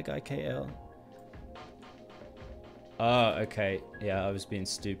that the leg IKL? Oh, okay. Yeah, I was being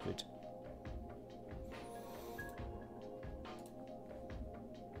stupid.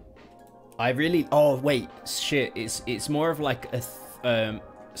 I really... Oh, wait. Shit. It's more of like a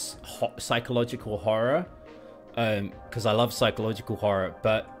psychological horror. Because I love psychological horror.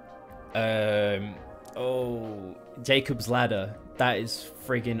 But... oh... Jacob's Ladder. That is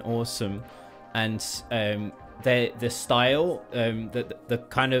friggin' awesome. And the style, the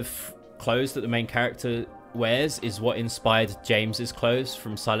kind of clothes that the main character wears is what inspired James's clothes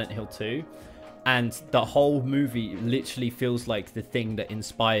from Silent Hill 2. And the whole movie literally feels like the thing that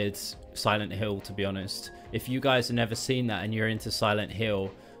inspired Silent Hill, to be honest. If you guys have never seen that and you're into Silent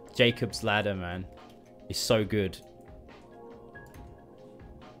Hill, Jacob's Ladder, man, is so good.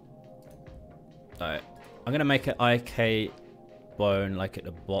 Alright, I'm gonna make an IK bone like at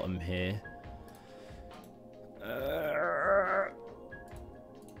the bottom here.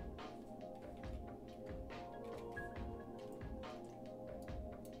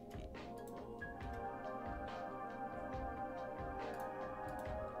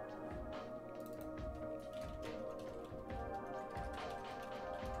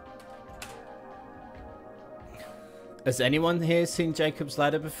 Has anyone here seen Jacob's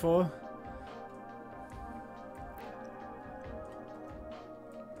Ladder before?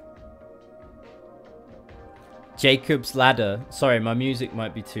 Jacob's Ladder. Sorry, my music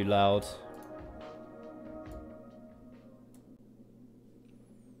might be too loud.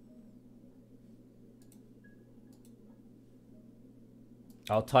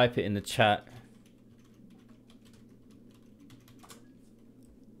 I'll type it in the chat.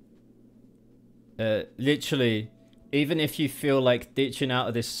 Literally, even if you feel like ditching out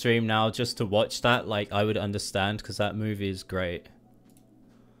of this stream now just to watch that, like, I would understand, because that movie is great.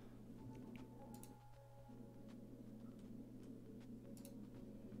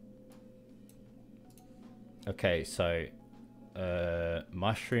 Okay, so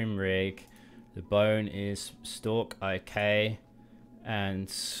mushroom rig, the bone is stalk IK, and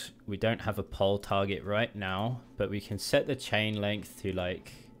we don't have a pole target right now, but we can set the chain length to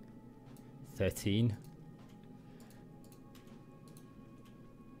like 13.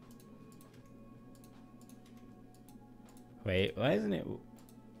 Wait, why isn't it?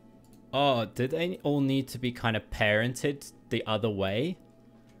 Oh, did they all need to be kind of parented the other way?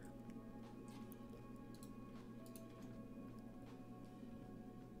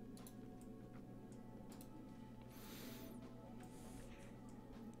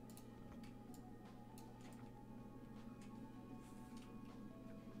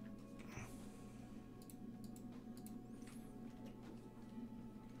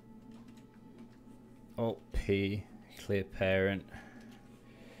 P, clear parent.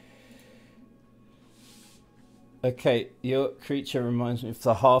 Okay, your creature reminds me of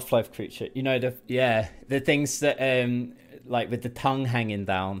the Half-Life creature. You know, the things that like with the tongue hanging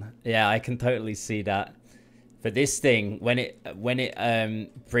down. Yeah, I can totally see that. But this thing, when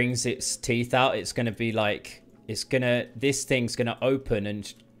it brings its teeth out, it's gonna be like this thing's gonna open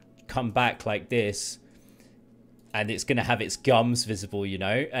and come back like this, and it's gonna have its gums visible, you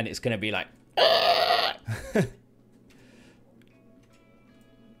know, and it's gonna be like.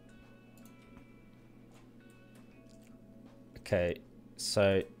 Okay,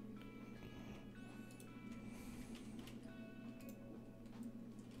 so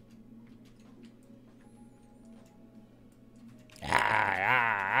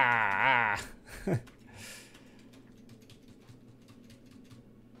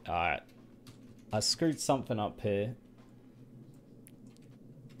Alright. I screwed something up here.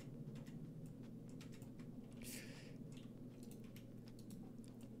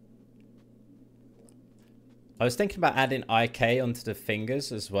 I was thinking about adding IK onto the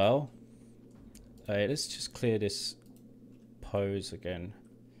fingers as well. Alright, let's just clear this pose again.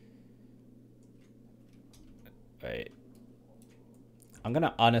 Wait. I'm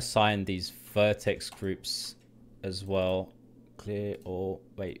gonna unassign these vertex groups as well. Clear all.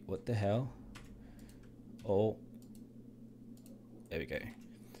 Wait, what the hell? All. There we go.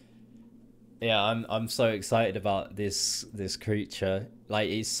 Yeah, I'm so excited about this creature. Like,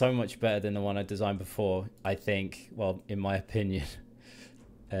 it's so much better than the one I designed before, I think. Well, in my opinion.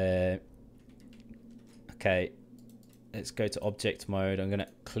 Okay, let's go to object mode. I'm gonna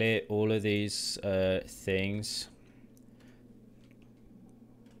clear all of these things.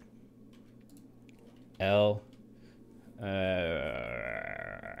 L.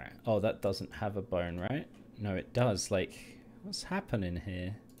 Oh, that doesn't have a bone, right? No, it does. Like, what's happening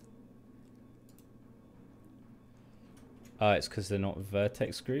here? Oh, it's because they're not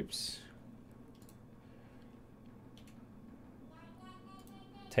vertex groups.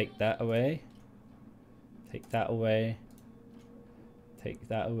 Take that away. Take that away. Take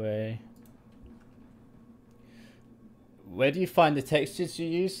that away. Where do you find the textures you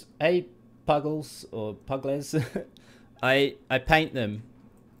use? Hey, Puggles or Puggles. I paint them.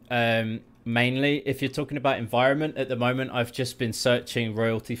 Mainly, if you're talking about environment, at the moment I've just been searching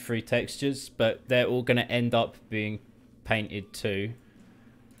royalty-free textures, but they're all going to end up being painted too.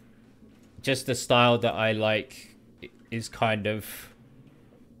 Just the style that I like is kind of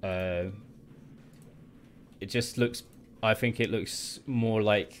it just looks, I think it looks more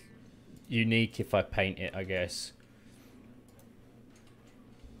like unique if I paint it, I guess.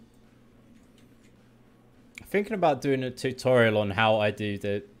 Thinking about doing a tutorial on how I do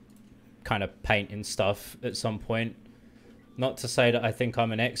the kind of painting stuff at some point. Not to say that I think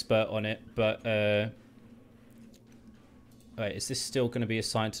I'm an expert on it, but wait, is this still going to be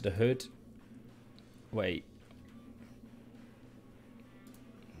assigned to the hood? Wait.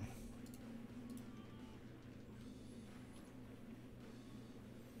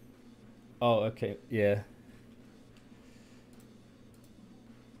 Oh, okay, yeah.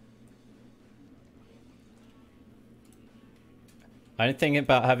 I think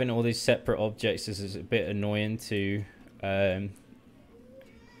about having all these separate objects is a bit annoying to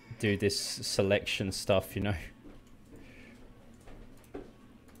do this selection stuff, you know.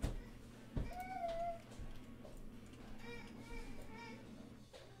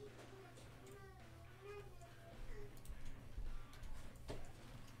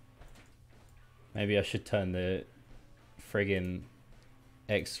 Maybe I should turn the friggin'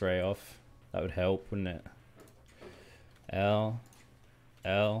 X-ray off. That would help, wouldn't it? L.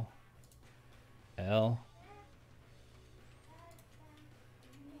 L. L.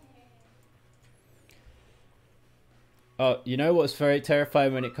 Oh, you know what's very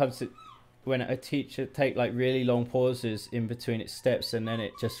terrifying when it comes to when a teacher take like really long pauses in between its steps and then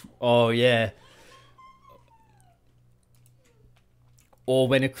it just, oh yeah. Or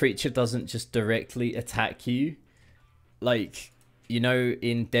when a creature doesn't just directly attack you. Like, you know,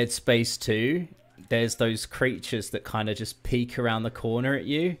 in Dead Space 2, there's those creatures that kind of just peek around the corner at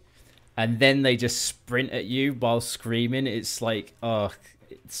you. And then they just sprint at you while screaming. It's like, oh,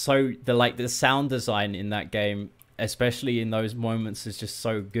 so the sound design in that game, especially in those moments, is just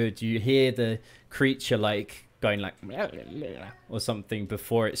so good. You hear the creature like going like or something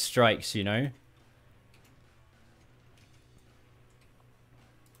before it strikes, you know?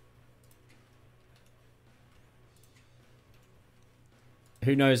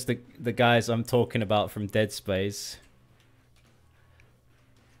 Who knows the guys I'm talking about from Dead Space?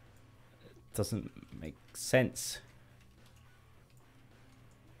 Doesn't make sense.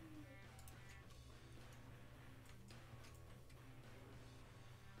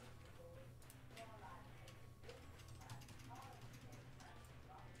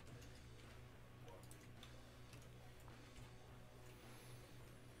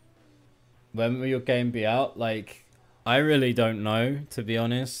 When will your game be out? Like, I really don't know, to be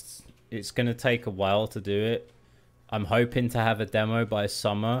honest. It's going to take a while to do it. I'm hoping to have a demo by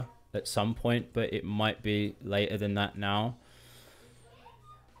summer at some point, but it might be later than that now.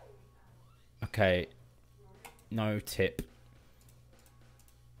 Okay. No tip.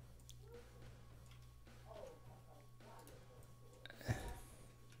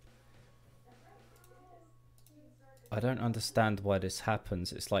 I don't understand why this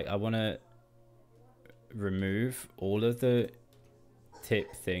happens. It's like I want to remove all of the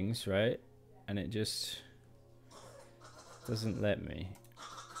tip things, right? And it just doesn't let me.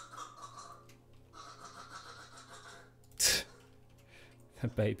 The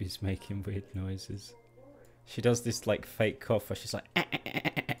baby's making weird noises. She does this like fake cough where she's like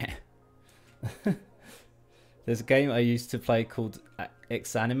There's a game I used to play called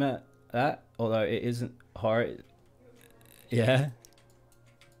Exanimate that, although it isn't horror. Yeah.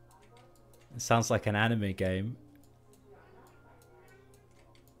 It sounds like an anime game.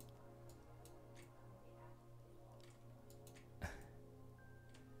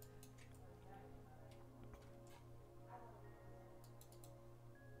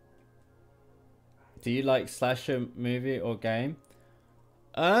 Do you like slasher movie or game?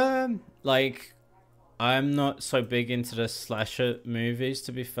 Like, I'm not so big into the slasher movies,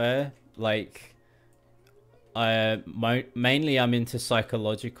 to be fair. Like, mainly I'm into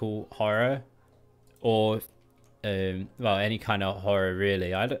psychological horror, or well, any kind of horror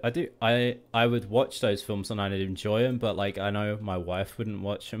really. I would watch those films and I'd enjoy them, but like I know my wife wouldn't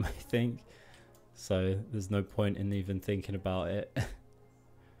watch them. I think so. There's no point in even thinking about it.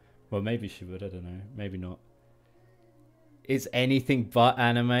 Well, maybe she would. I don't know. Maybe not. It's anything but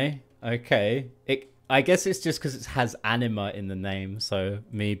anime. Okay. I guess it's just because it has anima in the name. So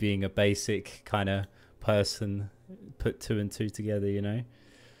me being a basic kind of person, put two and two together, you know.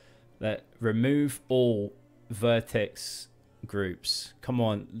 That remove all vertex groups. Come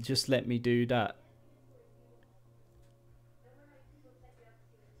on, just let me do that.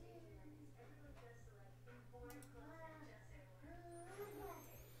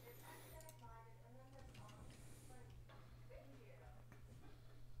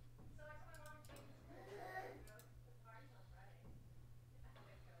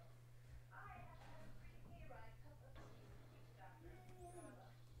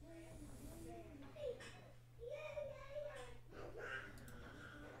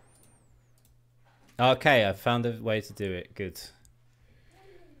 Okay, I found a way to do it. Good.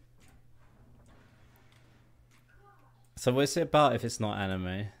 So what's it about if it's not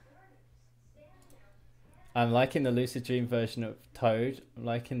anime? I'm liking the lucid dream version of Toad. I'm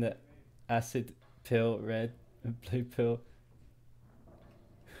liking the acid pill, red and blue pill.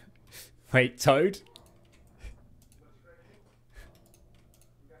 Wait, Toad?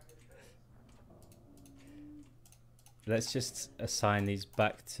 Let's just assign these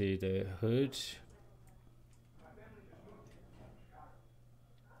back to the hood.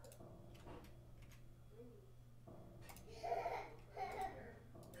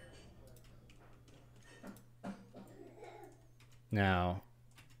 Now,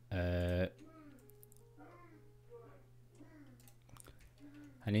 I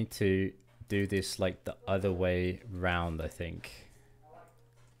need to do this like the other way round, I think.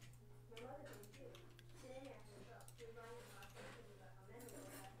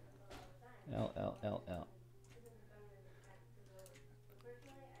 L.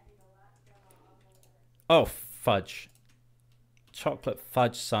 Oh, fudge. Chocolate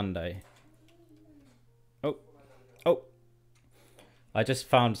fudge sundae. Oh. I just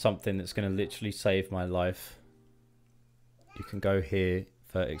found something that's going to literally save my life. You can go here,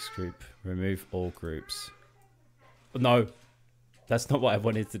 vertex group, remove all groups. No, that's not what I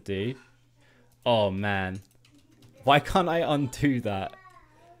wanted to do. Oh, man. Why can't I undo that?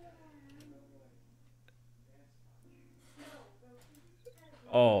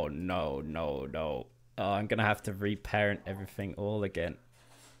 Oh, no. Oh, I'm going to have to reparent everything all again.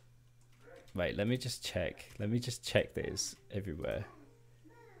 Wait, let me just check. Let me just check this everywhere.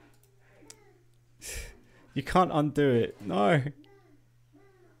 You can't undo it. No.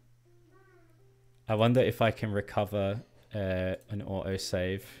 I wonder if I can recover an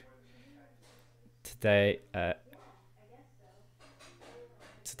autosave. Today at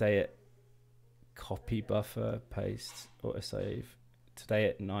copy buffer, paste, autosave. Today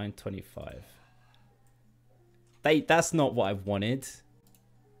at 9:25. That's not what I wanted.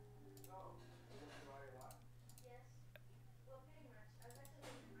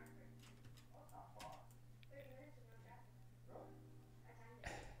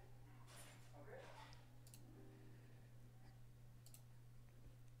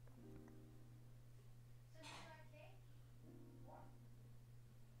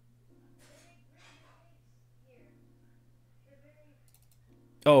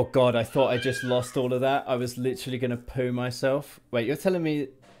 Oh god, I thought I just lost all of that. I was literally gonna poo myself. Wait, you're telling me...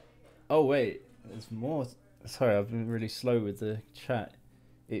 Oh wait, there's more. Sorry, I've been really slow with the chat.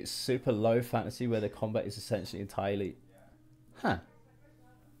 It's super low fantasy where the combat is essentially entirely... Huh.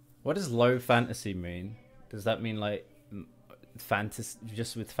 What does low fantasy mean? Does that mean like fantasy,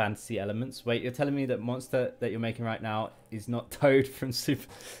 just with fantasy elements? Wait, you're telling me that monster that you're making right now is not Toad from Super...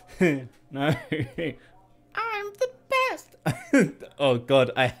 No. I'm the best. Oh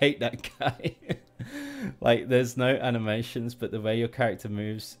god, I hate that guy. Like, there's no animations, but the way your character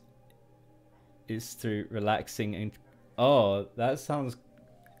moves is through relaxing and... Oh, that sounds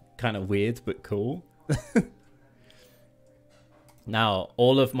kind of weird, but cool. Now,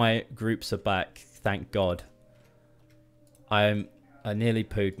 all of my groups are back, thank God. I nearly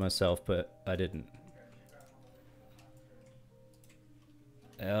pooed myself, but I didn't.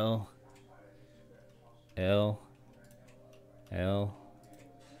 L L L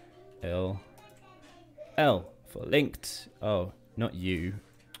L L for linked. Oh, not you.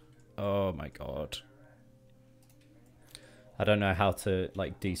 Oh my god. I don't know how to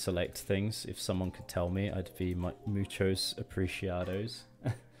like deselect things. If someone could tell me, I'd be muchos apreciados.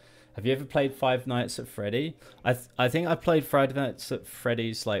 Have you ever played Five Nights at Freddy? I think I played Five Nights at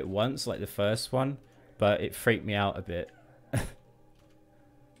Freddy's like once, like the first one, but it freaked me out a bit.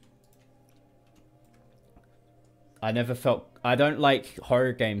 I never felt... I don't like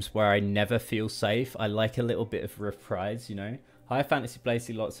horror games where I never feel safe. I like a little bit of reprise, you know? High fantasy plays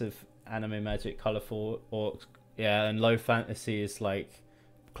lots of anime magic, colorful, or... Yeah, and low fantasy is like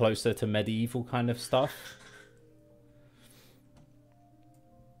closer to medieval kind of stuff.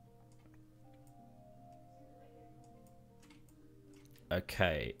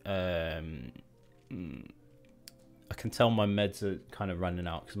 Okay. I can tell my meds are kind of running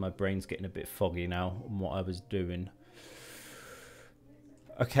out because my brain's getting a bit foggy now on what I was doing.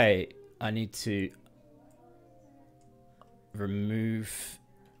 Okay, I need to remove...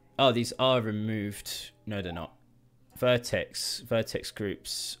 Oh, these are removed. No, they're not. Vertex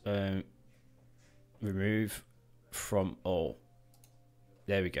groups. Remove from all.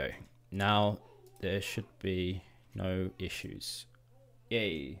 There we go. Now there should be no issues.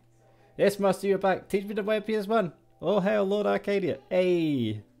 Yay. Yes, Master, you're back. Teach me the way of PS1. Oh, hail Lord Arcadia.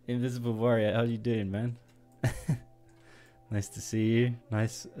 Hey, Invisible Warrior. How you doing, man? Nice to see you.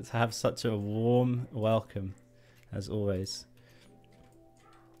 Nice to have such a warm welcome, as always.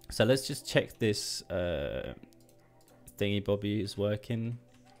 So let's just check this thingy bobby is working.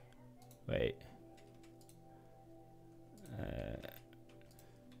 Wait.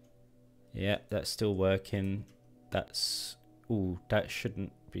 Yeah, that's still working. That's... Ooh, that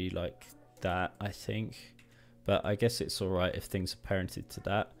shouldn't be like that, I think. But I guess it's alright if things are parented to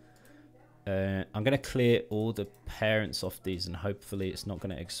that. I'm going to clear all the parents off these and hopefully it's not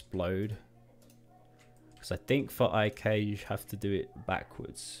going to explode. Because I think for IK you have to do it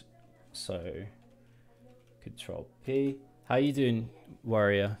backwards. So, Control P. How you doing,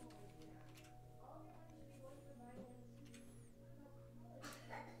 Warrior?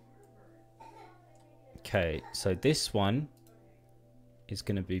 Okay, so this one is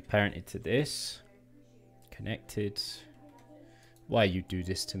going to be parented to this. Connected. Why you do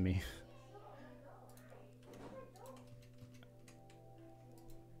this to me?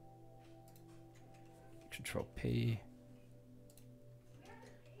 Control P.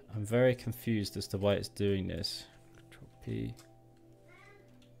 I'm very confused as to why it's doing this. Control P.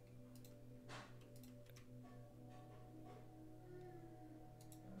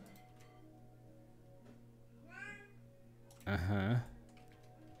 Uh-huh.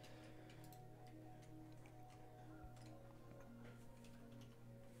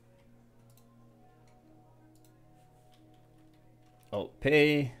 Alt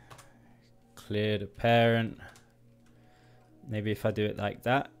P. Clear the parent. Maybe if I do it like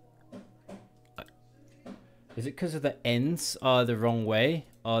that. Is it because of the ends are the wrong way?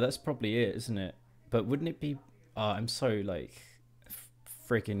 Oh, that's probably it, isn't it? But wouldn't it be... Oh, I'm so, like,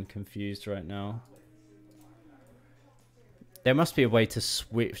 freaking confused right now. There must be a way to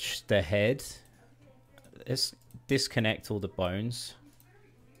switch the head. Let's disconnect all the bones.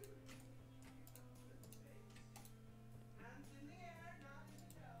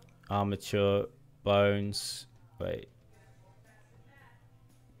 Armature, bones. Wait.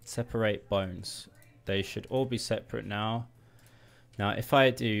 Separate bones. They should all be separate now. Now, if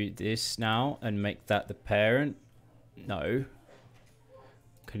I do this now and make that the parent, no.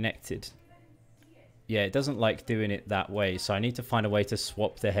 Connected. Yeah, it doesn't like doing it that way, so I need to find a way to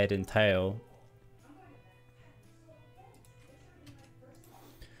swap the head and tail.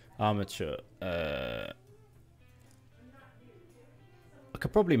 Armature.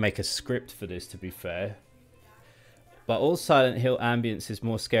 could probably make a script for this, to be fair. But all Silent Hill ambience is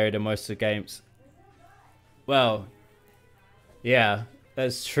more scary than most of the games. Well, yeah,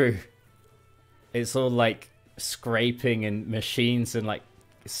 that's true. It's all like scraping and machines and like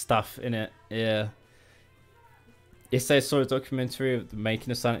stuff in it. Yeah. Yesterday I saw a documentary of the making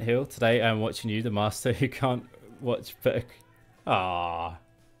of Silent Hill. Today I'm watching you, the master who can't watch book. Ah,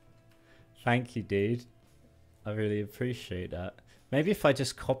 thank you, dude. I really appreciate that. Maybe if I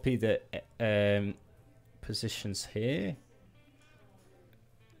just copy the positions here.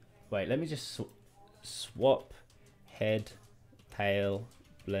 Wait, let me just swap head, tail,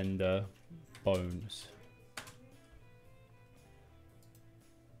 blender, bones.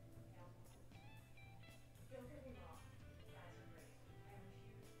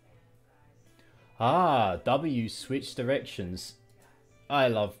 Ah, W switch directions. I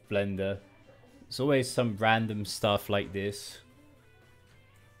love Blender. There's always some random stuff like this.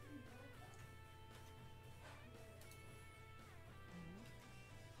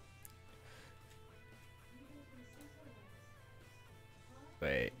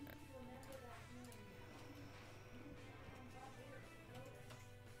 Wait.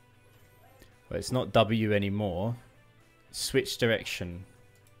 Well, it's not W anymore. Switch direction.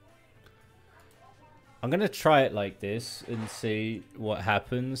 I'm going to try it like this and see what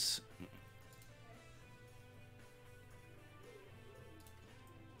happens.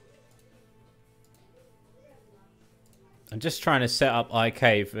 I'm just trying to set up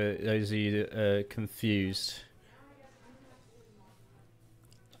IK for those of you that are confused.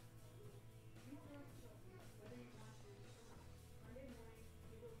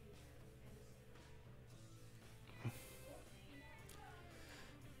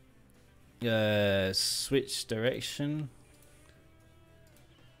 Switch direction.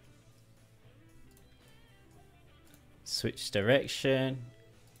 Switch direction.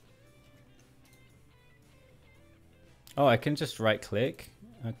 Oh, I can just right click.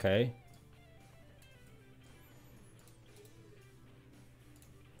 Okay.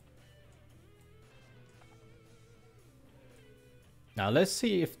 Now let's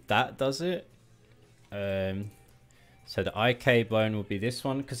see if that does it. So the IK bone will be this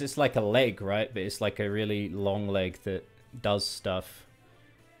one, because it's like a leg, right? But it's like a really long leg that does stuff.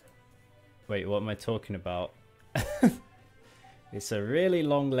 Wait, what am I talking about? It's a really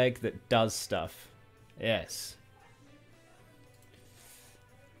long leg that does stuff. Yes.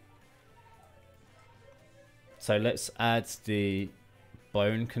 So let's add the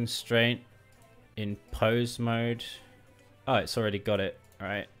bone constraint in pose mode. Oh, it's already got it. All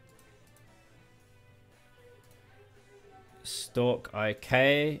right. Stalk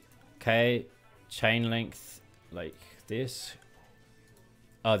IK. Okay. Chain length like this.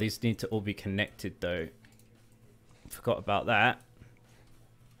 Oh, these need to all be connected though. Forgot about that.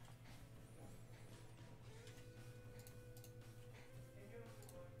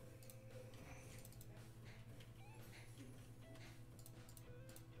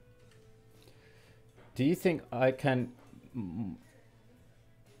 Do you think I can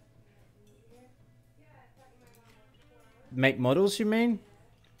make models, you mean?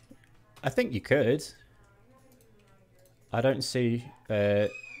 I think you could. I don't see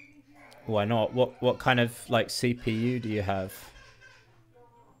why not. What kind of like CPU do you have?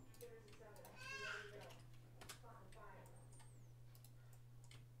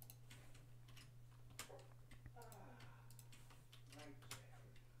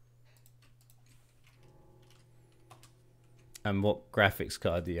 And what graphics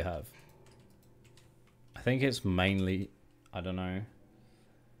card do you have? I think it's mainly, I don't know.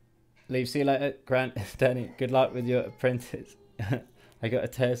 Leave, see you later, Grant. Danny, good luck with your apprentice. I got a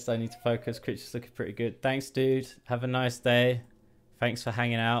test, I need to focus. Creature's looking pretty good. Thanks, dude. Have a nice day. Thanks for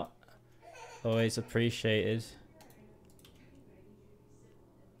hanging out. Always appreciated.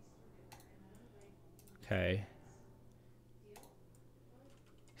 Okay.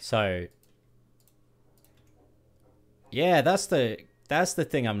 So yeah, that's the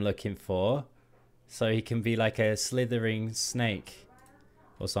thing I'm looking for. So he can be like a slithering snake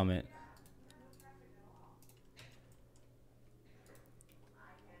or something.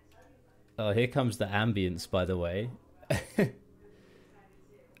 Oh, here comes the ambience, by the way.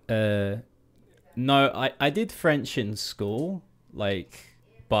 No, I did French in school, like,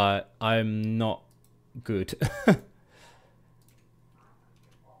 but I'm not good.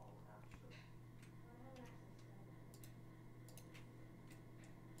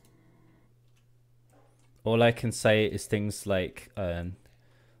 All I can say is things like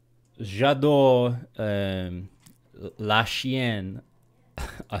j'adore la chienne.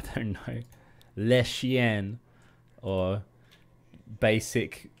 I don't know. Les chiennes or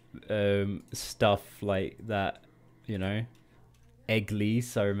basic stuff like that, you know.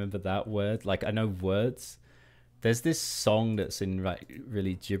 Egglies, I remember that word. Like, I know words. There's this song that's in like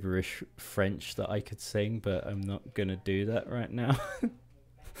really gibberish French that I could sing, but I'm not gonna do that right now.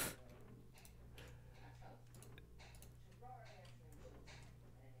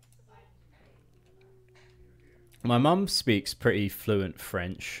 My mum speaks pretty fluent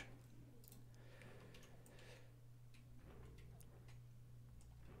French.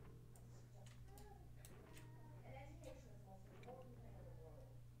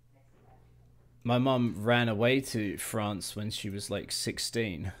 My mum ran away to France when she was like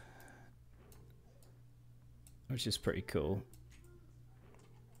 16, which is pretty cool.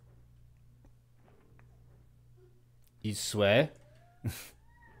 You swear?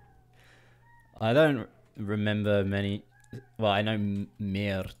 I don't remember many. Well, I know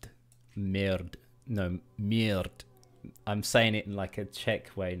merde. Merde. No, merde. I'm saying it in like a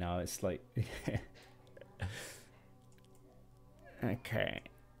Czech way now. It's like... Okay.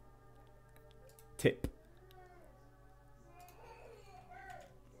 Tip.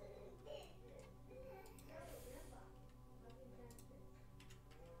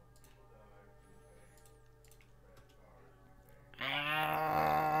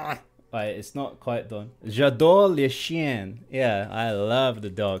 Right, it's not quite done. J'adore les chiens. Yeah, I love the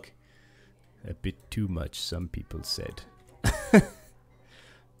dog. A bit too much, some people said.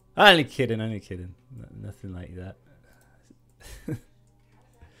 Only kidding, only kidding. Nothing like that.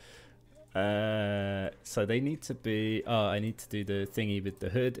 So they need to be... Oh, I need to do the thingy with the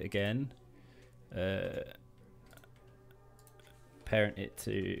hood again. Parent it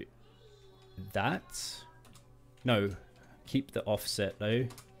to that. No, keep the offset though.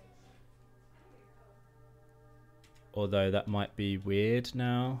 Although that might be weird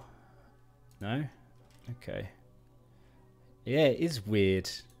now. No? Okay. Yeah, it is weird.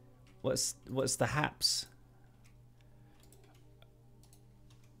 What's the haps?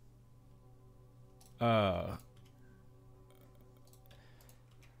 Oh.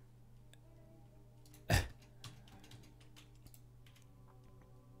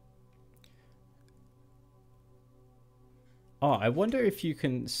 Oh, I wonder if you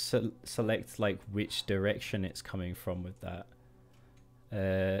can select like which direction it's coming from with that.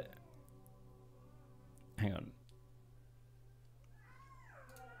 Hang on.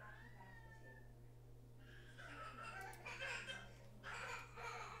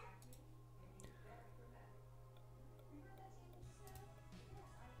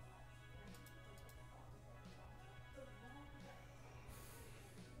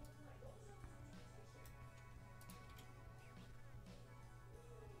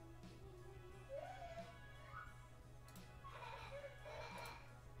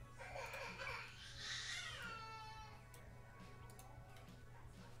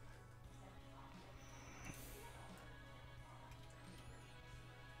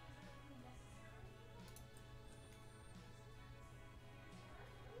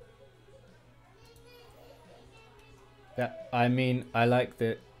 That, I mean, I like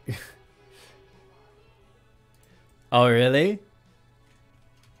the... Oh, really?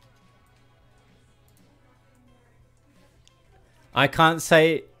 I can't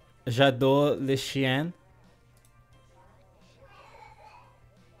say j'adore les chiens.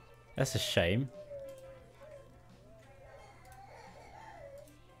 That's a shame.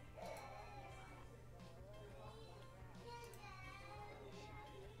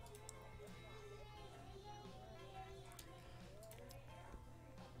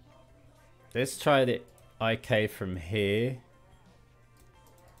 Let's try the IK from here.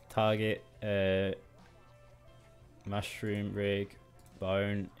 Target, mushroom rig,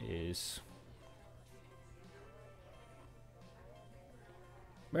 bone is...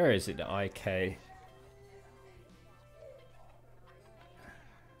 Where is it, the IK?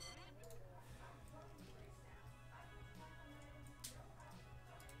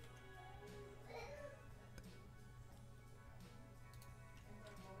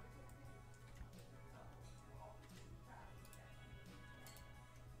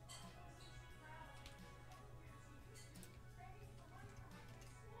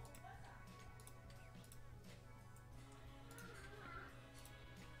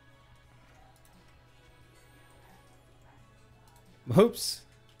 Oops.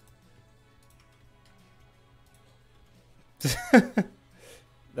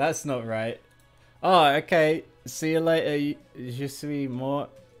 That's not right. Oh, okay. See you later. Je suis mort.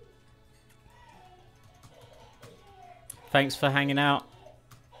 Thanks for hanging out.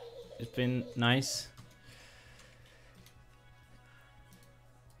 It's been nice.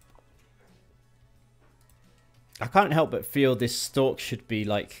 I can't help but feel this stalk should be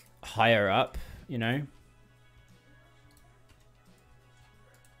like higher up, you know?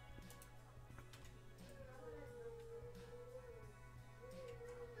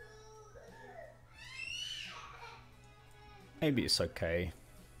 Maybe it's okay.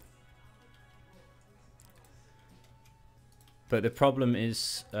 But the problem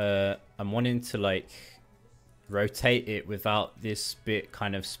is I'm wanting to like rotate it without this bit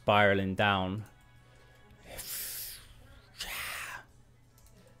kind of spiraling down.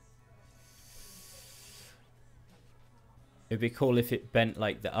 It'd be cool if it bent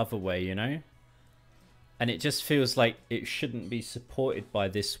like the other way, you know? And it just feels like it shouldn't be supported by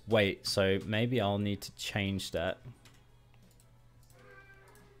this weight, so maybe I'll need to change that.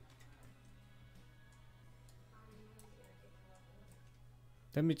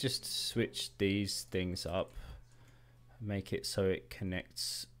 Let me just switch these things up. Make it so it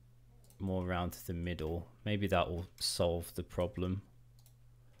connects more around to the middle. Maybe that will solve the problem.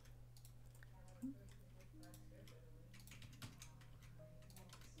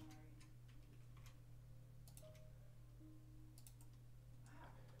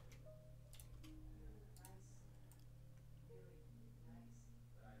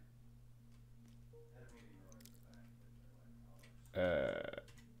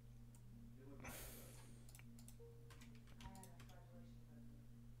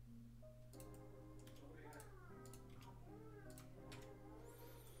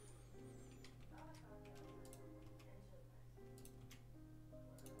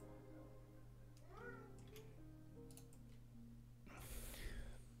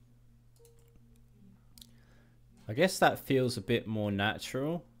 I guess that feels a bit more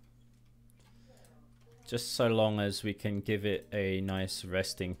natural. Just so long as we can give it a nice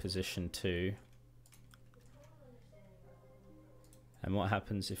resting position too. And what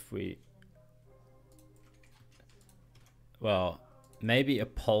happens if we... Well, maybe a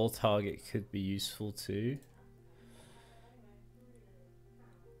pole target could be useful too.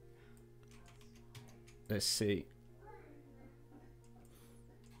 Let's see.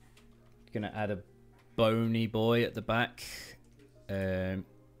 Gonna add a bony boy at the back. Edit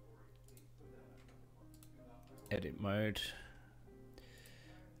mode.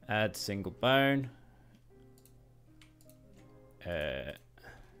 Add single bone.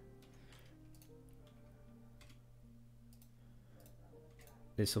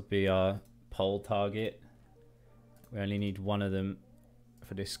 This will be our pole target. We only need one of them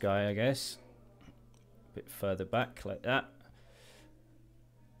for this guy, I guess. A bit further back like that.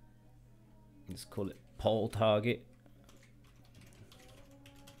 Let's call it pole target.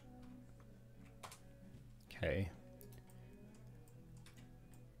 Okay.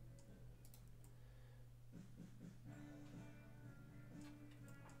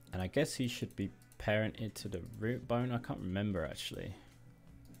 And I guess he should be parented to the root bone. I can't remember actually.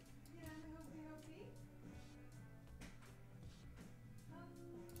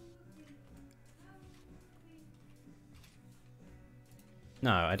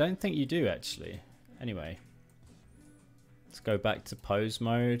 No, I don't think you do actually. Anyway, let's go back to pose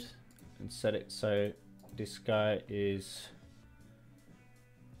mode and set it so this guy is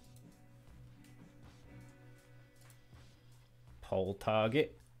pole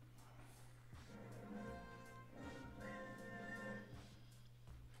target.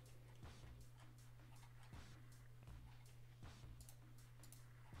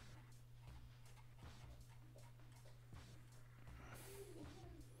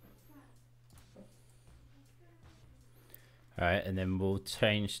 Alright, and then we'll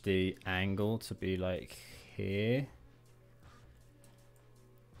change the angle to be like here.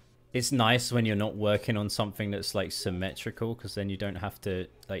 It's nice when you're not working on something that's like symmetrical, because then you don't have to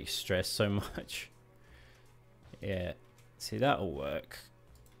like stress so much. Yeah, see, that'll work.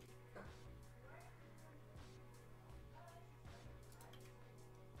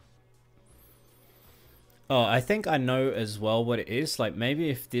 Oh, I think I know as well what it is. Like maybe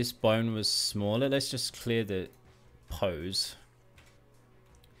if this bone was smaller, let's just clear the pose.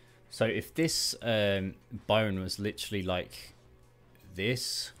 So if this bone was literally like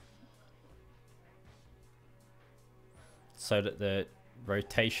this, so that the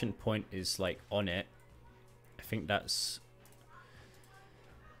rotation point is like on it, I think that's...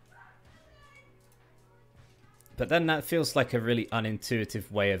 But then that feels like a really unintuitive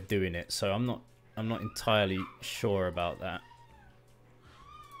way of doing it, so I'm not entirely sure about that.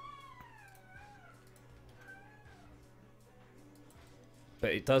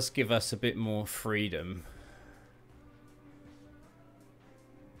 But it does give us a bit more freedom.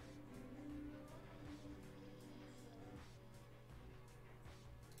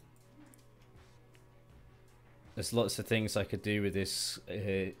 There's lots of things I could do with this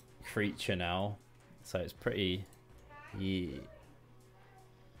creature now, so it's pretty. Yeah.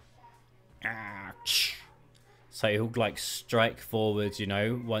 Ouch. So he'll like strike forwards, you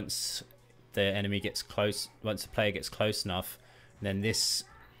know, once the enemy gets close, once the player gets close enough, and then this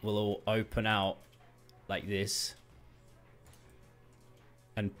will all open out like this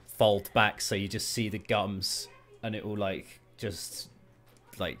and fold back, so you just see the gums, and it will like just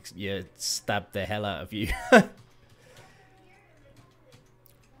like, yeah, stab the hell out of you.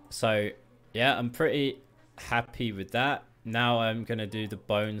 So yeah, I'm pretty happy with that. Now I'm gonna do the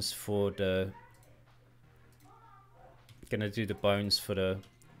bones for the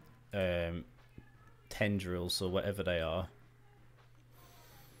tendrils or whatever they are.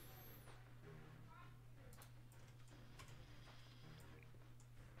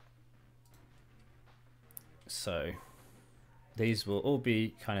 So these will all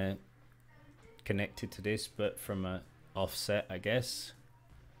be kind of connected to this, but from a offset, I guess.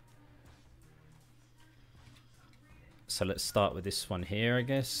 So let's start with this one here, I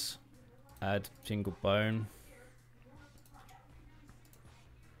guess. Add single bone.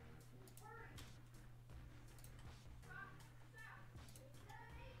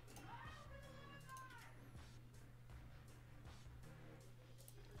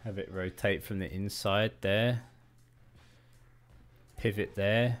 Have it rotate from the inside there. Pivot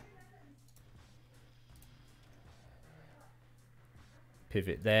there.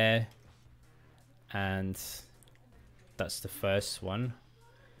 Pivot there. And that's the first one.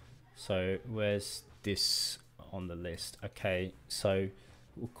 So where's this on the list? Okay, so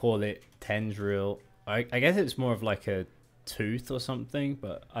we'll call it tendril. I guess it's more of like a tooth or something,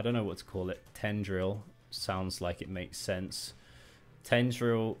 but I don't know what to call it. Tendril sounds like it makes sense.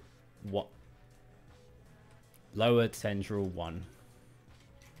 Tendril what? Lower tendril 1.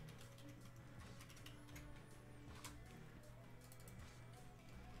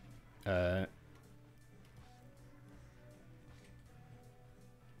 I'm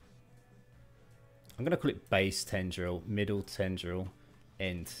gonna call it base tendril, middle tendril,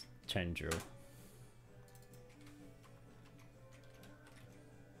 end tendril.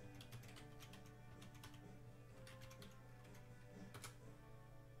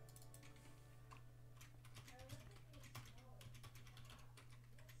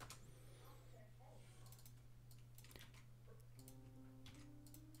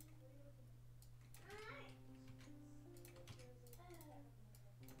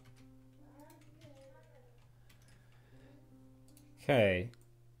 Okay.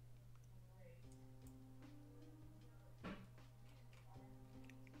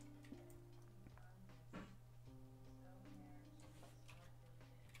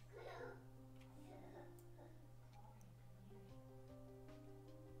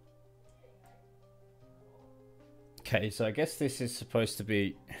 Okay, so I guess this is supposed to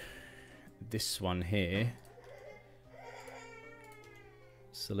be this one here.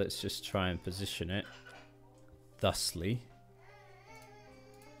 So let's just try and position it thusly.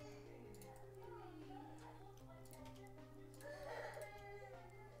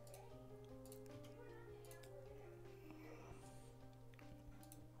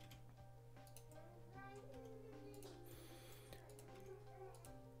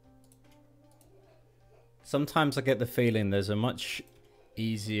 Sometimes I get the feeling there's a much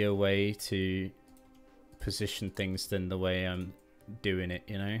easier way to position things than the way I'm doing it,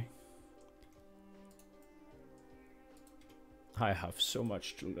 you know? I have so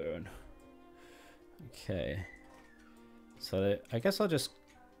much to learn. Okay. So I guess I'll just,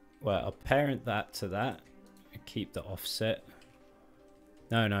 well, I'll parent that to that and keep the offset.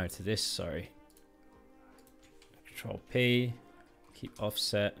 No, to this, sorry. Control P, keep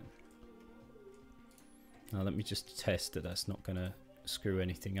offset. Now let me just test that that's not gonna screw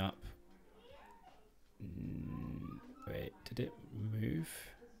anything up. Wait, did it move?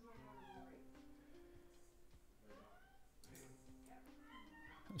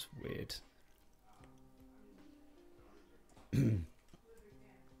 That's weird.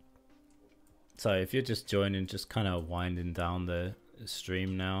 So if you're just joining, just kind of winding down the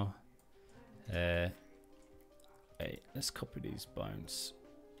stream now. Wait, let's copy these bones.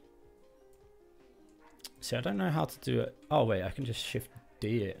 See, I don't know how to do it. Oh wait, I can just shift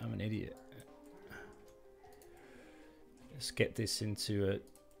D it. I'm an idiot. Let's get this into a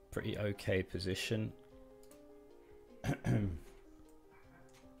pretty okay position.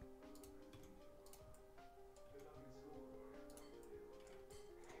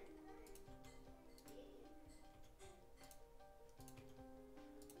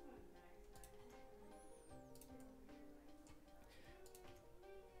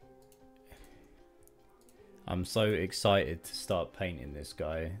 I'm so excited to start painting this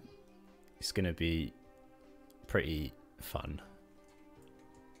guy. It's gonna be pretty fun.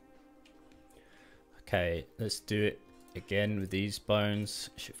 Okay, let's do it again with these bones.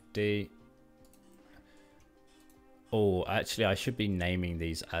 Shift D. Oh, actually I should be naming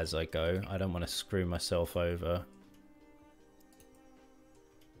these as I go. I don't want to screw myself over.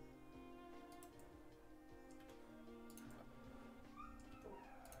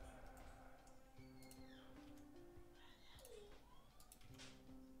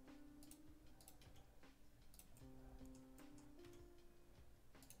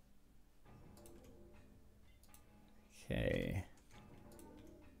 Okay.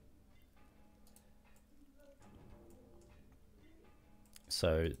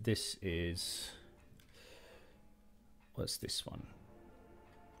 So this is, what's this one?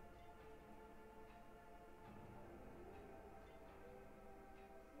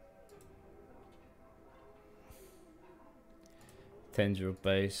 Tendril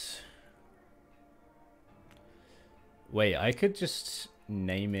base. Wait, I could just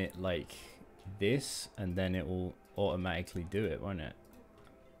name it like this and then it will automatically do it, won't it?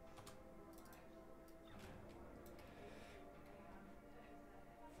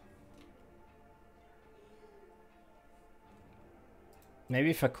 Maybe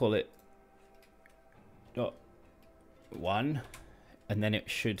if I call it .1 and then it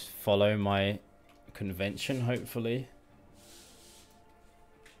should follow my convention, hopefully.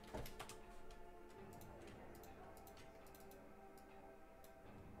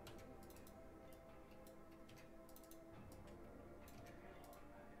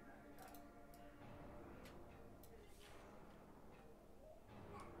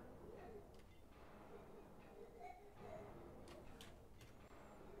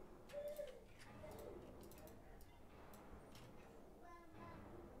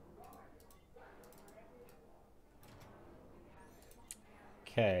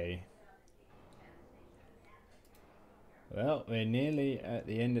 Okay. Well, we're nearly at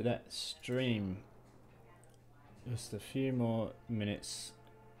the end of that stream. Just a few more minutes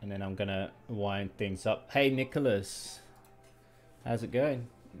and then I'm gonna wind things up. Hey Nicholas, how's it going?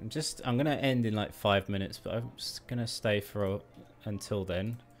 I'm gonna end in like 5 minutes, but I'm just gonna stay for until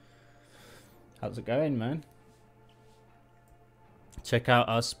then. How's it going, man? Check out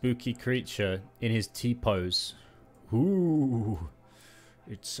our spooky creature in his T-pose. Ooh,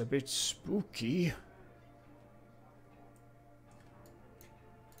 it's a bit spooky.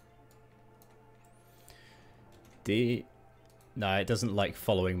 No, it doesn't like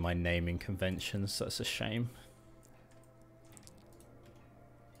following my naming conventions. That's a shame.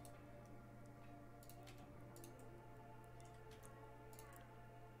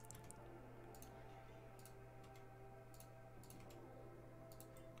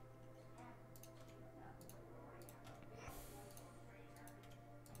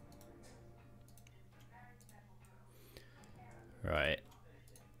 Right.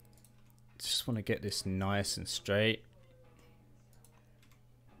 Just want to get this nice and straight.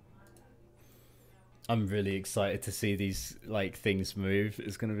 I'm really excited to see these like things move.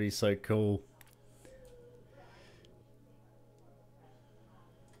 It's going to be so cool.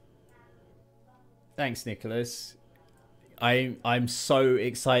 Thanks, Nicholas. I'm so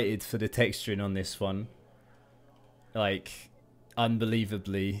excited for the texturing on this one. Like,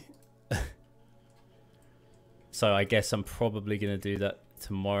 unbelievably. So I guess I'm probably going to do that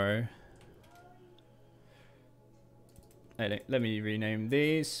tomorrow. Let me rename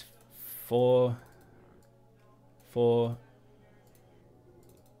these. Four.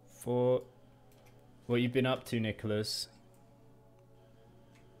 What you been up to, Nicholas?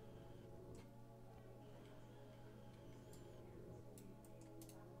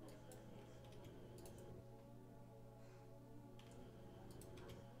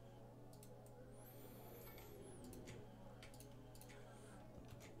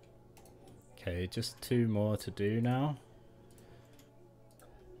 Okay, just 2 more to do now.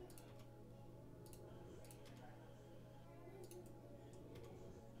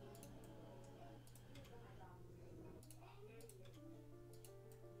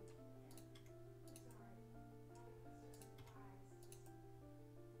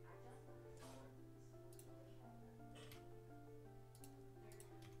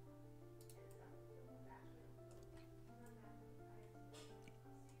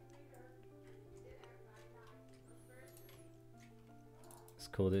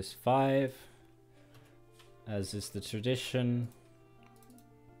 Call this 5, as is the tradition.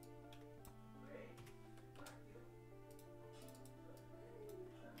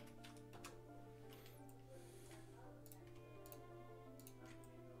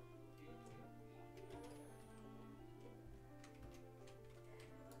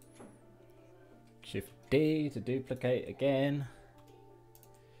 D to duplicate again.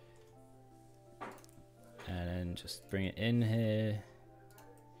 And then just bring it in here.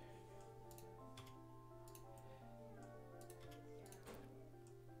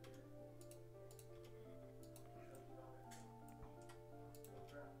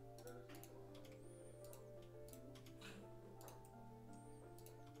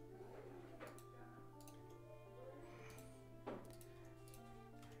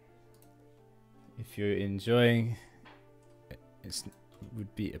 If you're enjoying, it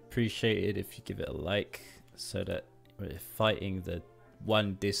would be appreciated if you give it a like, so that we're fighting the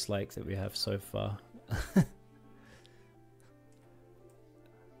one dislike that we have so far.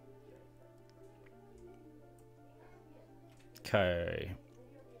 Okay.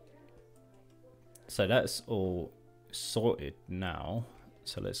 So that's all sorted now.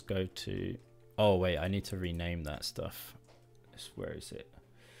 So let's go to... Oh, wait, I need to rename that stuff. Where is it?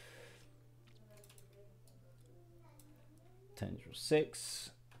 Tendril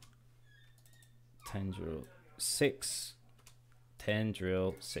 6, Tendril 6,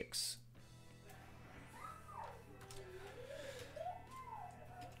 Tendril 6.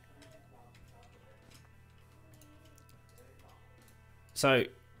 So,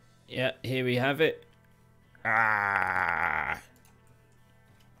 yeah, here we have it.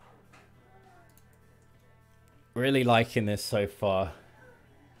 Really liking this so far.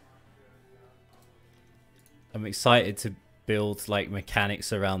 I'm excited to build like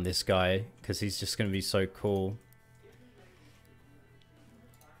mechanics around this guy because he's just going to be so cool.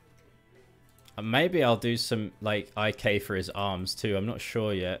 And maybe I'll do some like IK for his arms too. I'm not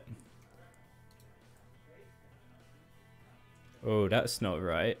sure yet. Oh, that's not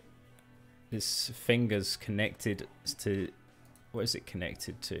right. This finger's connected to... What is it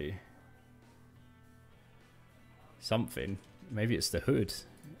connected to? Something. Maybe it's the hood.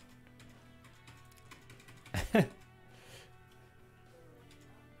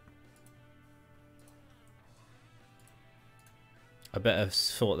 I better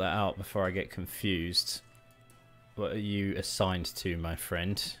sort that out before I get confused. What are you assigned to, my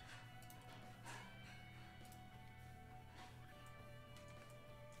friend?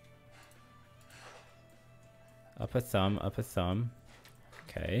 Upper thumb, upper thumb.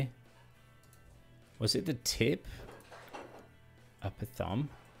 Okay. Was it the tip? Upper thumb.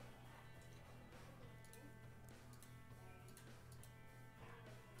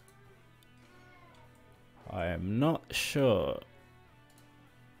 I am not sure.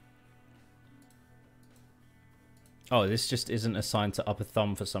 Oh, this just isn't assigned to upper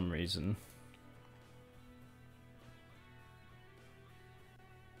thumb for some reason.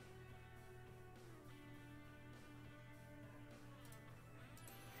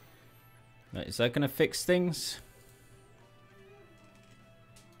 Is that going to fix things?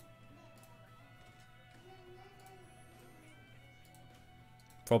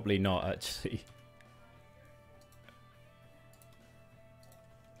 Probably not, actually.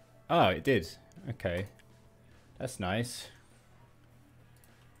 Oh, it did. Okay. That's nice.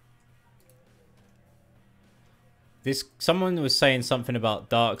 Someone was saying something about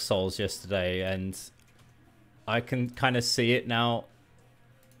Dark Souls yesterday, and I can kind of see it now.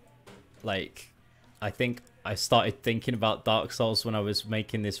 Like, I think I started thinking about Dark Souls when I was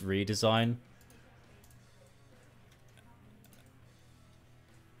making this redesign.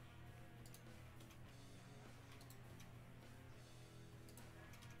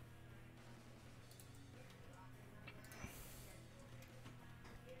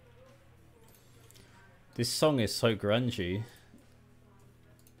 This song is so grungy.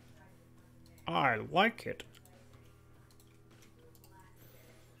 I like it.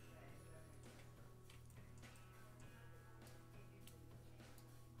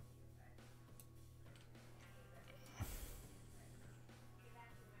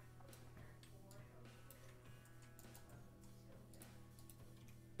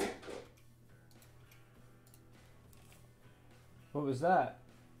 What was that?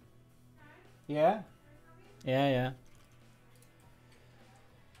 Yeah? Yeah.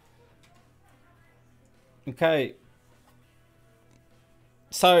 Okay.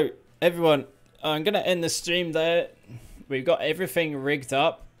 So, everyone, I'm going to end the stream there. We've got everything rigged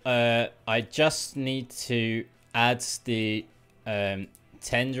up. I just need to add the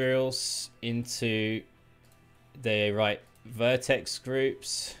tendrils into the right vertex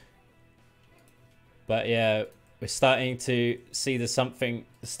groups. But yeah, we're starting to see the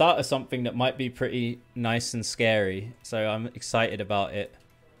start of something that might be pretty nice and scary. So I'm excited about it.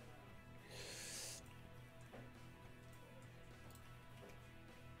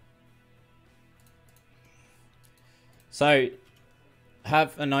 So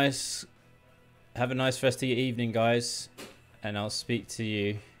have a nice Have a nice rest of your evening, guys. And I'll speak to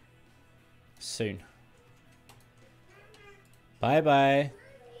you soon. Bye-bye.